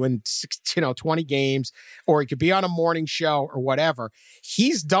that, doing 20 games, or he could be on a morning show or whatever.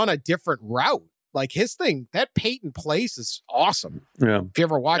 He's done a different route. Like, his thing, that Peyton Place is awesome. Yeah. If you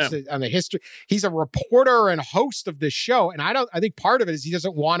ever watched it on the history, he's a reporter and host of this show. And I think part of it is he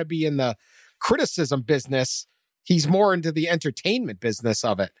doesn't want to be in the criticism business. He's more into the entertainment business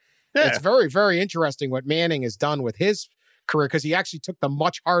of it. Yeah. It's very, very interesting what Manning has done with his career, because he actually took the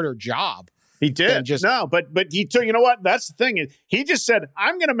much harder job. He did. But he took, you know what? That's the thing. He just said,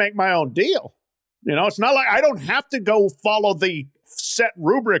 I'm going to make my own deal. You know, it's not like I don't have to go follow the set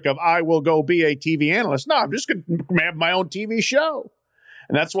rubric of I will go be a TV analyst. No, I'm just going to have my own TV show.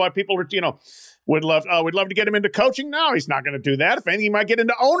 And that's why people are, would love to get him into coaching. No, he's not going to do that. If anything, he might get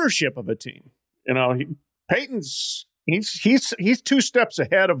into ownership of a team. You know, Peyton's he's 2 steps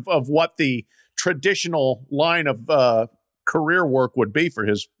ahead of what the traditional line of career work would be for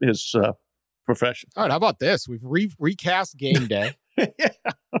his profession. All right, how about this? We've recast Game Day. Yeah.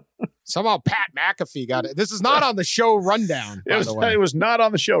 Somehow Pat McAfee got it. This is not on the show rundown, by the way. It was not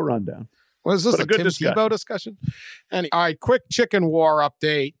on the show rundown. Was this a Tim Tebow discussion? All right, quick chicken war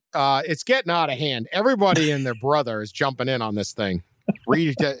update. It's getting out of hand. Everybody and their brother is jumping in on this thing.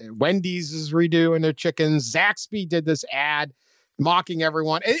 Wendy's is redoing their chickens. Zaxby did this ad mocking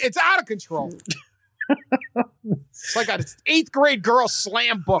everyone. It's out of control. It's like an 8th grade girl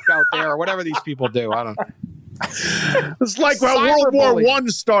slam book out there, or whatever these people do. I don't know. It's like how World War I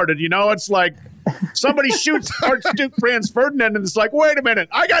started, It's like somebody shoots Archduke Franz Ferdinand, and it's like, wait a minute,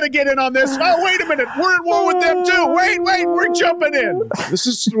 I got to get in on this. Oh, wait a minute, we're at war with them too. Wait, we're jumping in.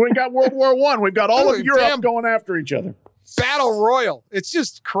 We got World War I. We've got all of Europe going after each other. Battle Royal. It's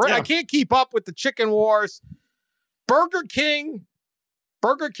just crazy. Yeah. I can't keep up with the chicken wars. Burger King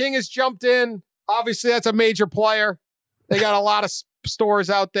has jumped in. Obviously, that's a major player. They got a lot of stores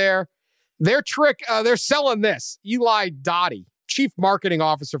out there. Their trick, they're selling this. Eli Dottie, Chief Marketing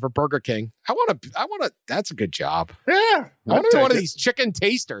Officer for Burger King. I want to, that's a good job. Yeah. I want to be one of these chicken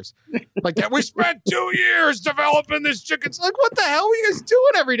tasters. Like that. We spent 2 years developing this chicken. It's like, what the hell are you guys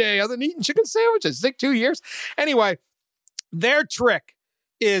doing every day other than eating chicken sandwiches? It's like 2 years. Anyway, their trick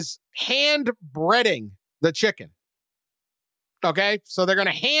is hand breading the chicken. Okay. So they're going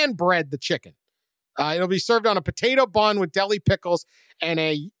to hand bread the chicken. It'll be served on a potato bun with deli pickles and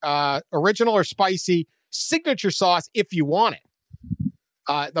a original or spicy signature sauce if you want it.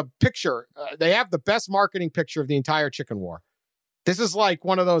 The picture, they have the best marketing picture of the entire chicken war. This is like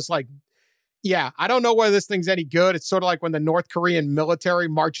one of those, like, yeah, I don't know whether this thing's any good. It's sort of like when the North Korean military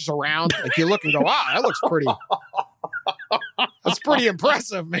marches around. Like, you look and go, wow, that looks pretty. That's pretty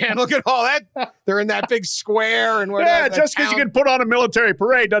impressive, man. Look at all that. They're in that big square. And yeah, just because you can put on a military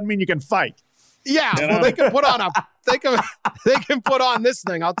parade doesn't mean you can fight. Yeah, well, they can put on they can put on this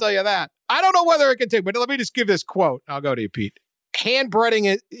thing. I'll tell you that. I don't know whether it can take, but let me just give this quote. I'll go to you, Pete. Hand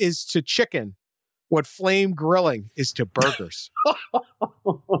breading is to chicken what flame grilling is to burgers.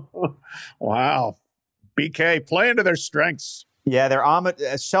 Wow, BK playing to their strengths. Yeah,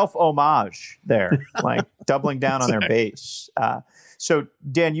 they're self-homage there, like doubling down on their base. So,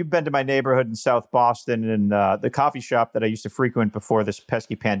 Dan, you've been to my neighborhood in South Boston, and the coffee shop that I used to frequent before this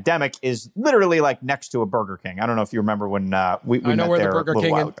pesky pandemic is literally like next to a Burger King. I don't know if you remember when we I know met where there the Burger a little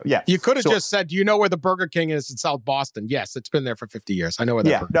King while is. ago. Yeah, you could have just said, "Do you know where the Burger King is in South Boston?" Yes, it's been there for 50 years. I know where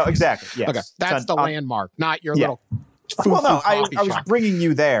that. Burger King exactly. Is. Yes. Okay, that's the landmark, not your little. Well, no, I was bringing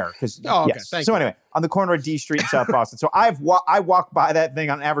you there because. Oh, okay. Yes. So anyway, on the corner of D Street in South Boston. So I walk by that thing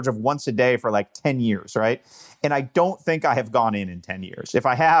on average of once a day for like 10 years, right? And I don't think I have gone in 10 years. If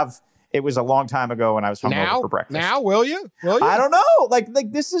I have, It was a long time ago when I was hungover for breakfast. Now, will you? I don't know.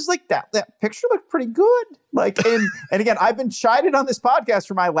 Like this is like that picture looked pretty good. Like, and again, I've been chided on this podcast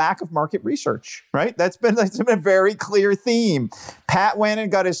for my lack of market research, right? That's been a very clear theme. Pat went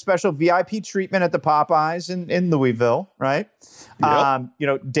and got his special VIP treatment at the Popeyes in Louisville, right?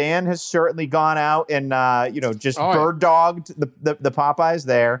 Yep. Dan has certainly gone out and, bird dogged the Popeyes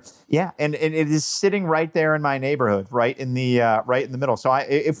there. Yeah. And it is sitting right there in my neighborhood, right in the middle. So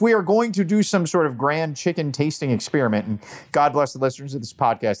if we are going to do some sort of grand chicken tasting experiment, and God bless the listeners of this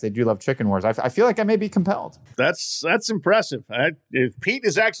podcast, they do love Chicken Wars. I feel like I may be compelled. That's impressive. If Pete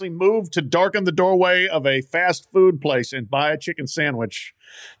has actually moved to darken the doorway of a fast food place and buy a chicken sandwich,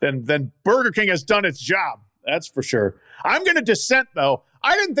 then Burger King has done its job. That's for sure. I'm going to dissent, though.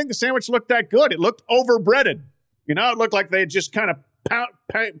 I didn't think the sandwich looked that good. It looked overbreaded. It looked like they had just kind of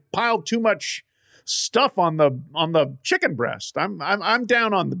piled too much stuff on the chicken breast. I'm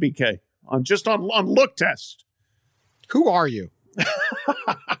down on the BK on look test. Who are you?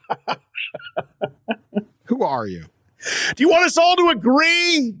 Who are you? Do you want us all to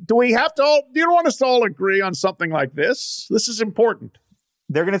agree? Do you want us to all agree on something like this? This is important.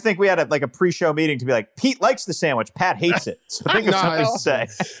 They're going to think we had a pre-show meeting to be like, Pete likes the sandwich, Pat hates it. So think of something to say.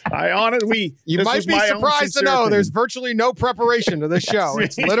 You might be surprised to know there's virtually no preparation to this show.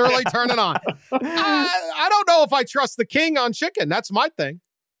 It's literally turn it on. I don't know if I trust the king on chicken. That's my thing.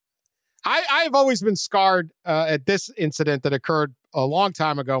 I've always been scarred at this incident that occurred a long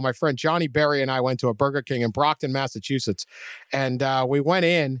time ago. My friend Johnny Berry and I went to a Burger King in Brockton, Massachusetts, and we went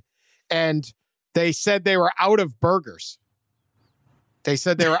in, and they said they were out of burgers. This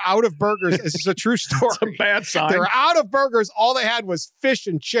is a true story. It's a bad sign. They were out of burgers. All they had was fish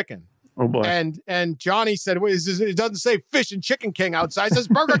and chicken. Oh, boy. And Johnny said, it doesn't say Fish and Chicken King outside. It says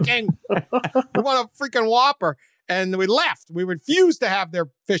Burger King. We want a freaking Whopper. And we left. We refused to have their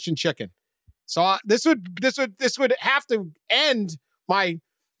fish and chicken. So this would have to end my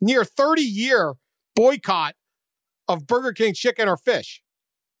near 30-year boycott of Burger King chicken or fish.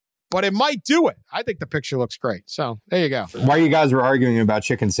 But it might do it. I think the picture looks great. So there you go. While you guys were arguing about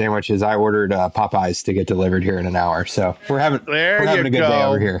chicken sandwiches, I ordered Popeyes to get delivered here in an hour. So we're having a good day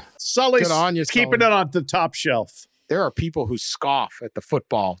over here. Sully's keeping it on the top shelf. There are people who scoff at the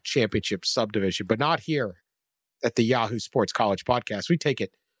football championship subdivision, but not here at the Yahoo Sports College podcast. We take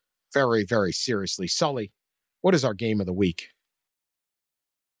it very, very seriously. Sully, what is our game of the week?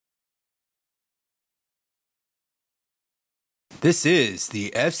 This is the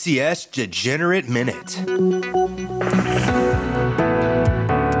FCS Degenerate Minute.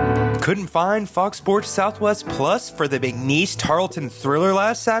 Couldn't find Fox Sports Southwest Plus for the McNeese Tarleton thriller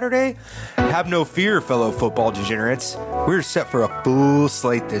last Saturday? Have no fear, fellow football degenerates. We're set for a full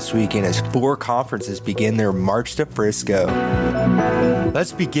slate this weekend as 4 conferences begin their march to Frisco.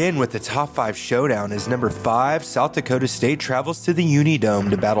 Let's begin with the top 5 showdown as number 5 South Dakota State travels to the Unidome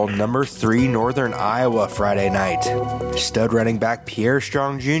to battle number 3 Northern Iowa Friday night. Stud running back Pierre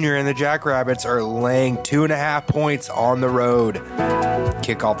Strong Jr. and the Jackrabbits are laying 2.5 points on the road.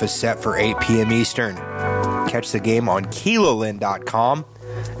 Kickoff is set for 8 p.m. Eastern. Catch the game on KiloLin.com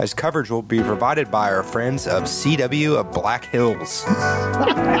as coverage will be provided by our friends of CW of Black Hills.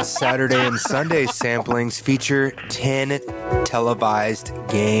 Saturday and Sunday samplings feature 10 televised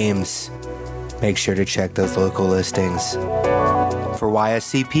games. Make sure to check those local listings. For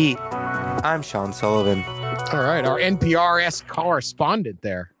YSCP, I'm Sean Sullivan. All right, our NPR-esque correspondent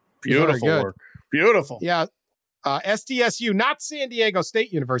there. Beautiful work. Beautiful. Yeah. SDSU, not San Diego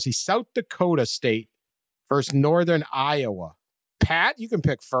State University, South Dakota State versus Northern Iowa. Pat, you can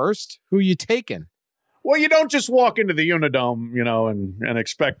pick first. Who you taking? Well, you don't just walk into the Unidome, and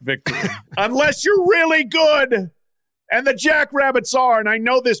expect victory. Unless you're really good. And the Jackrabbits are. And I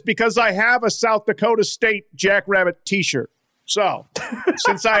know this because I have a South Dakota State Jackrabbit t-shirt. So,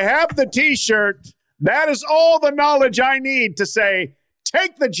 since I have the t-shirt, that is all the knowledge I need to say,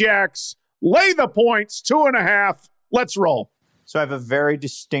 take the Jacks, lay the points, 2.5. Let's roll. So I have a very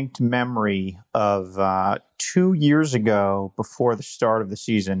distinct memory of 2 years ago before the start of the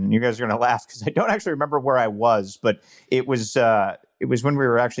season. And you guys are going to laugh because I don't actually remember where I was, but it was when we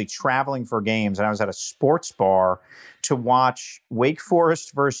were actually traveling for games, and I was at a sports bar to watch Wake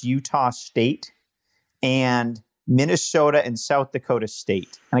Forest versus Utah State and Minnesota and South Dakota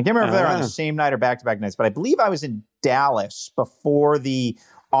State. And I can't remember if they were on the same night or back-to-back nights, but I believe I was in Dallas before the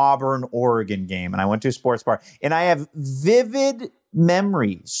Auburn-Oregon game, and I went to a sports bar, and I have vivid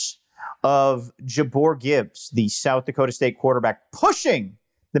memories of Jabor Gibbs, the South Dakota State quarterback, pushing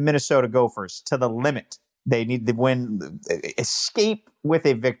the Minnesota Gophers to the limit. They need to win, escape with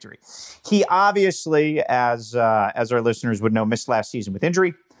a victory. He obviously, as our listeners would know, missed last season with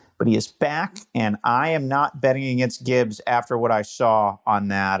injury, but he is back, and I am not betting against Gibbs after what I saw on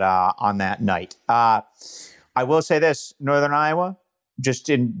that night. I will say this, Northern Iowa, just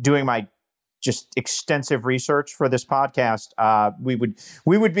in doing my extensive research for this podcast, we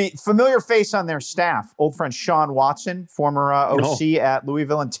would be familiar face on their staff. Old friend Sean Watson, former OC at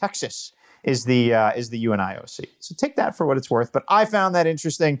Louisville in Texas, is the UNI OC. So take that for what it's worth. But I found that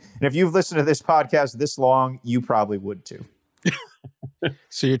interesting, and if you've listened to this podcast this long, you probably would too.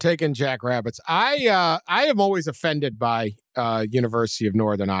 So you're taking Jackrabbits. I am always offended by University of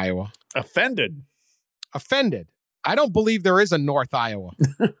Northern Iowa. Offended. I don't believe there is a North Iowa.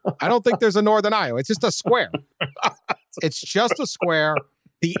 I don't think there's a Northern Iowa. It's just a square. It's just a square.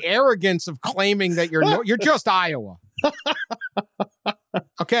 The arrogance of claiming that you're just Iowa.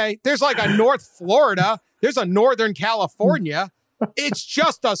 Okay? There's like a North Florida. There's a Northern California. It's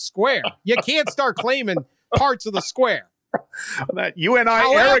just a square. You can't start claiming parts of the square. That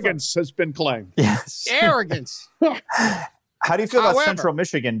UNI arrogance has been claimed. Yes. Arrogance. How do you feel about Central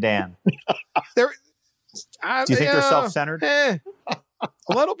Michigan, Dan? Do you think they're self-centered? A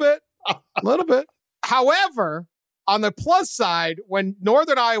little bit. However, on the plus side, when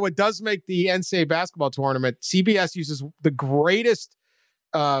Northern Iowa does make the NCAA basketball tournament, CBS uses the greatest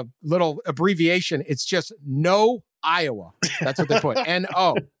little abbreviation. It's just No Iowa. That's what they put.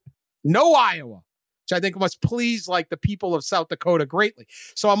 N-O. No Iowa. Which I think must please like the people of South Dakota greatly.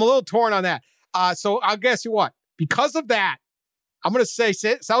 So I'm a little torn on that. So I'll guess you what? Because of that, I'm going to say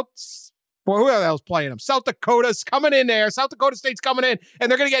who the hell's playing them? South Dakota's coming in there. South Dakota State's coming in, and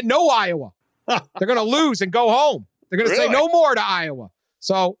they're going to get no Iowa. They're going to lose and go home. They're going to say no more to Iowa.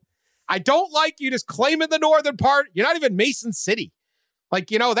 So I don't like you just claiming the northern part. You're not even Mason City. Like,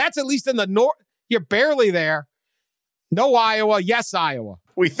 that's at least in the north. You're barely there. No Iowa. Yes, Iowa.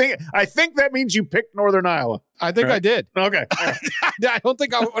 I think that means you picked Northern Iowa. I think I did. Okay. I don't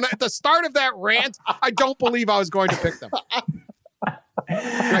think at the start of that rant, I don't believe I was going to pick them.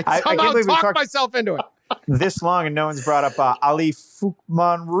 I somehow talked myself into it. This long and no one's brought up Ali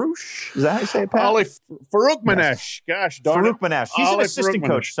Fukmanrouche. Is that how you say it, Pat? Ali Faroukmanesh. Gosh darn it. Faroukmanesh. He's an assistant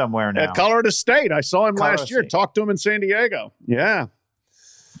coach somewhere now. At Colorado State. I saw him last year. Talked to him in San Diego. Yeah.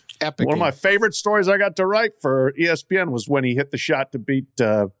 Epic. One of my favorite stories I got to write for ESPN was when he hit the shot to beat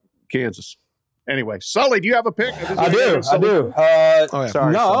Kansas. Anyway, Sully, do you have a pick? I do.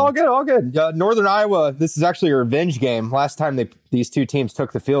 Sorry, all good. Northern Iowa, this is actually a revenge game. Last time these two teams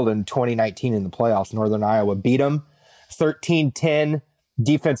took the field in 2019 in the playoffs, Northern Iowa beat them 13-10,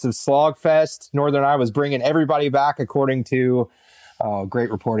 defensive slogfest. Northern Iowa's bringing everybody back, according to great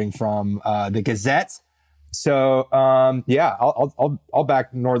reporting from the Gazette. So, I'll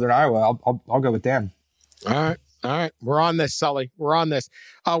back Northern Iowa. I'll go with Dan. All right. We're on this, Sully. We're on this.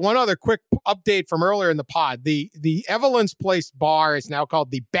 One other quick update from earlier in the pod. The Evelyn's Place bar is now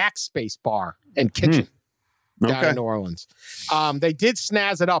called the Backspace Bar and Kitchen down in New Orleans. They did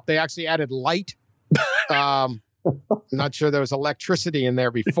snazz it up. They actually added light. Not sure there was electricity in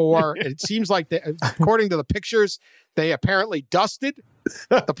there before. It seems like, according to the pictures, they apparently dusted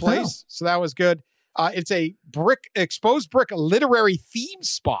the place. So that was good. It's a exposed brick literary theme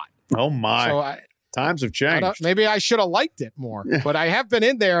spot. Oh, my. So times have changed. Maybe I should have liked it more, but I have been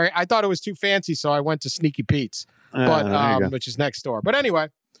in there. I thought it was too fancy, so I went to Sneaky Pete's, which is next door. But anyway.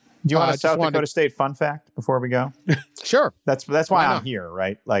 Do you want a South Dakota State fun fact before we go? Sure. That's why I'm here,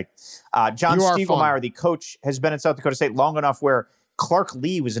 right? Like John Stiegelmeier, the coach, has been at South Dakota State long enough where Clark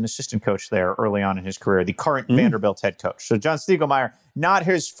Lee was an assistant coach there early on in his career, the current Vanderbilt head coach. So John Stiegelmeier, not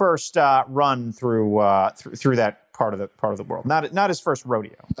his first run through that part of the world, not his first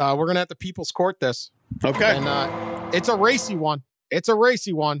rodeo. We're gonna have to People's Court this. Okay, and it's a racy one.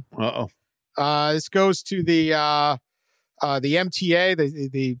 This goes to the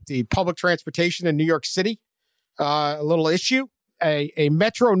MTA, the public transportation in New York City. A little issue: a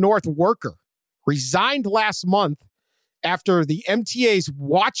Metro North worker resigned last month after the MTA's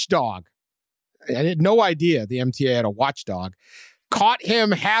watchdog, I had no idea the MTA had a watchdog, caught him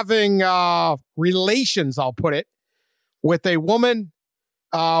having relations, I'll put it, with a woman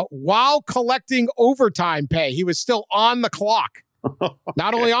while collecting overtime pay. He was still on the clock.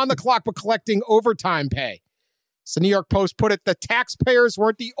 Not only on the clock, but collecting overtime pay. So New York Post put it, the taxpayers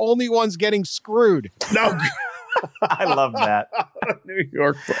weren't the only ones getting screwed. No. I love that. New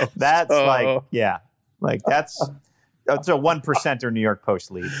York Post. That's that's a 1%er New York Post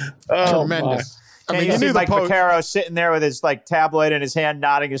lead. Tremendous. I mean, you see Mike Vaccaro sitting there with his tabloid in his hand,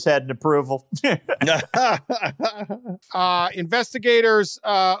 nodding his head in approval. Investigators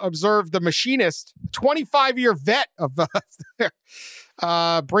observed the machinist, 25-year vet of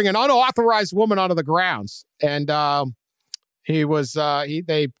bring an unauthorized woman onto the grounds. And He was,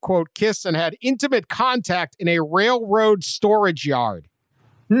 they, quote, kissed and had intimate contact in a railroad storage yard.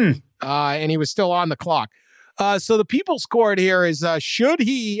 And he was still on the clock. So the people scored here is, should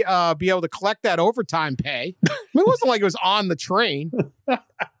he be able to collect that overtime pay? I mean, it wasn't like it was on the train.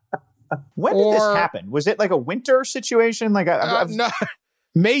 When did this happen? Was it like a winter situation? Like no,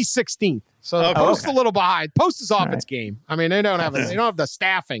 May 16th. So the Post a little behind. Post is off its game. I mean, they don't have the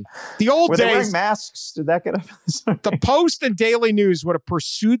staffing. The old Were days, they wearing masks? Did that get up? The Post and Daily News would have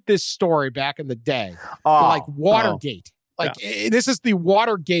pursued this story back in the day, like Watergate. This is the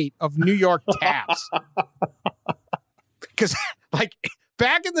Watergate of New York tabs. Because like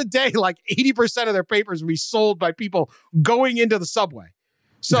back in the day, like 80% of their papers would be sold by people going into the subway.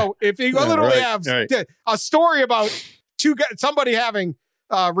 So if you literally have a story about somebody having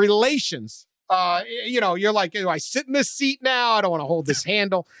relations, you're like, do I sit in this seat now? I don't want to hold this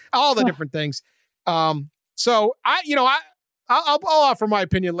handle. All the different things. So I'll offer my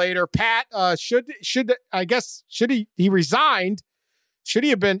opinion later. Pat, should he resigned? Should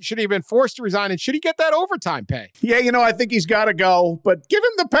he have been forced to resign, and should he get that overtime pay? Yeah, I think he's got to go, but give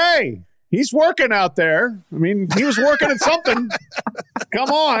him the pay. He's working out there. I mean, he was working at something. Come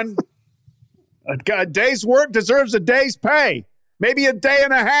on. A day's work deserves a day's pay. Maybe a day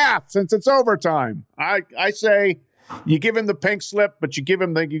and a half since it's overtime. I say you give him the pink slip, but you give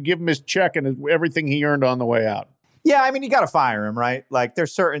him his check and everything he earned on the way out. Yeah, I mean, you got to fire him, right? Like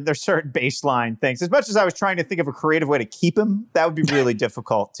there's certain baseline things. As much as I was trying to think of a creative way to keep him, that would be really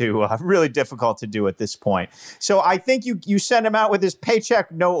difficult to do at this point. So I think you send him out with his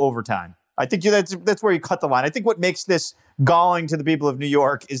paycheck, no overtime. I think that's where you cut the line. I think what makes this galling to the people of New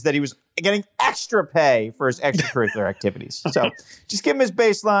York is that he was getting extra pay for his extracurricular activities. So just give him his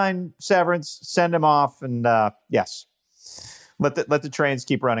baseline severance, send him off, and yes. Let the trains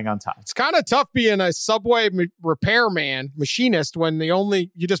keep running on time. It's kind of tough being a subway machinist when you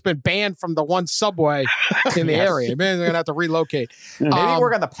just been banned from the one subway in the area. Maybe they're gonna have to relocate. Maybe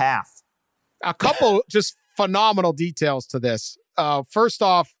work on the path. A couple just phenomenal details to this. First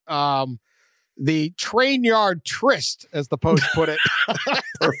off, the train yard tryst, as the Post put it,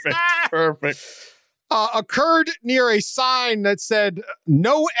 perfect. Occurred near a sign that said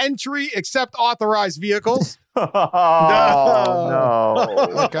 "No entry except authorized vehicles." No.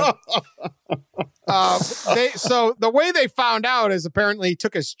 Okay. So the way they found out is apparently he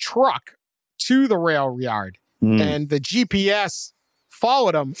took his truck to the rail yard, and the GPS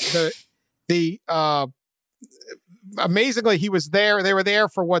followed him. Amazingly, he was there. They were there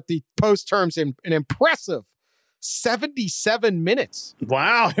for what the Post terms an impressive 77 minutes.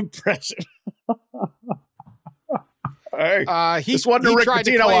 Wow, impressive. Hey, this wasn't a Rick tried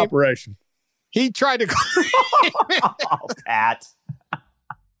Pitino operation. He tried to Pat.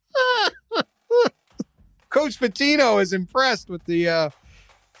 Coach Pitino is impressed with the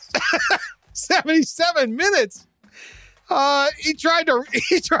 77 minutes. He tried to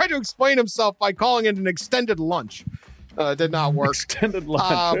explain himself by calling it an extended lunch. Did not work. Extended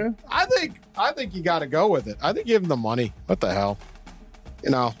lunch. Yeah. I think you got to go with it. I think give him the money. What the hell?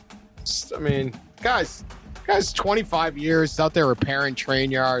 I mean, guys, 25 years out there repairing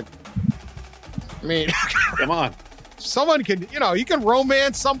train yard. I mean, come on. Someone can, you can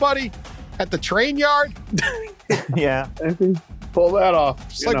romance somebody at the train yard. Yeah. Pull that off.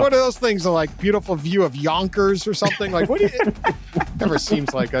 It's like one of those things, like beautiful view of Yonkers or something. Like, never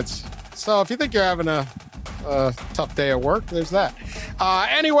seems like that's. So if you think you're having a tough day at work, there's that.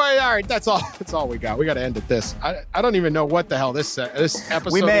 Anyway, all right, that's all. That's all we got. We got to end at this. I don't even know what the hell this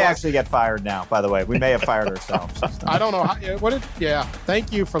episode. We may was. actually get fired now. By the way, we may have fired ourselves. I don't know how.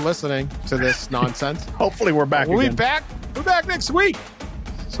 Thank you for listening to this nonsense. Hopefully, we're back. We'll again. be back. We're back next week.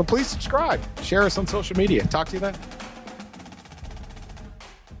 So please subscribe. Share us on social media. Talk to you then.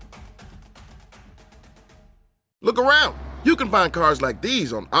 Look around. You can find cars like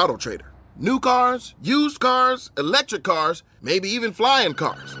these on AutoTrader. New cars, used cars, electric cars, maybe even flying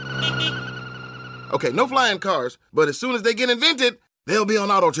cars. Okay, no flying cars, but as soon as they get invented, they'll be on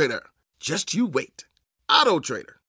AutoTrader. Just you wait. AutoTrader.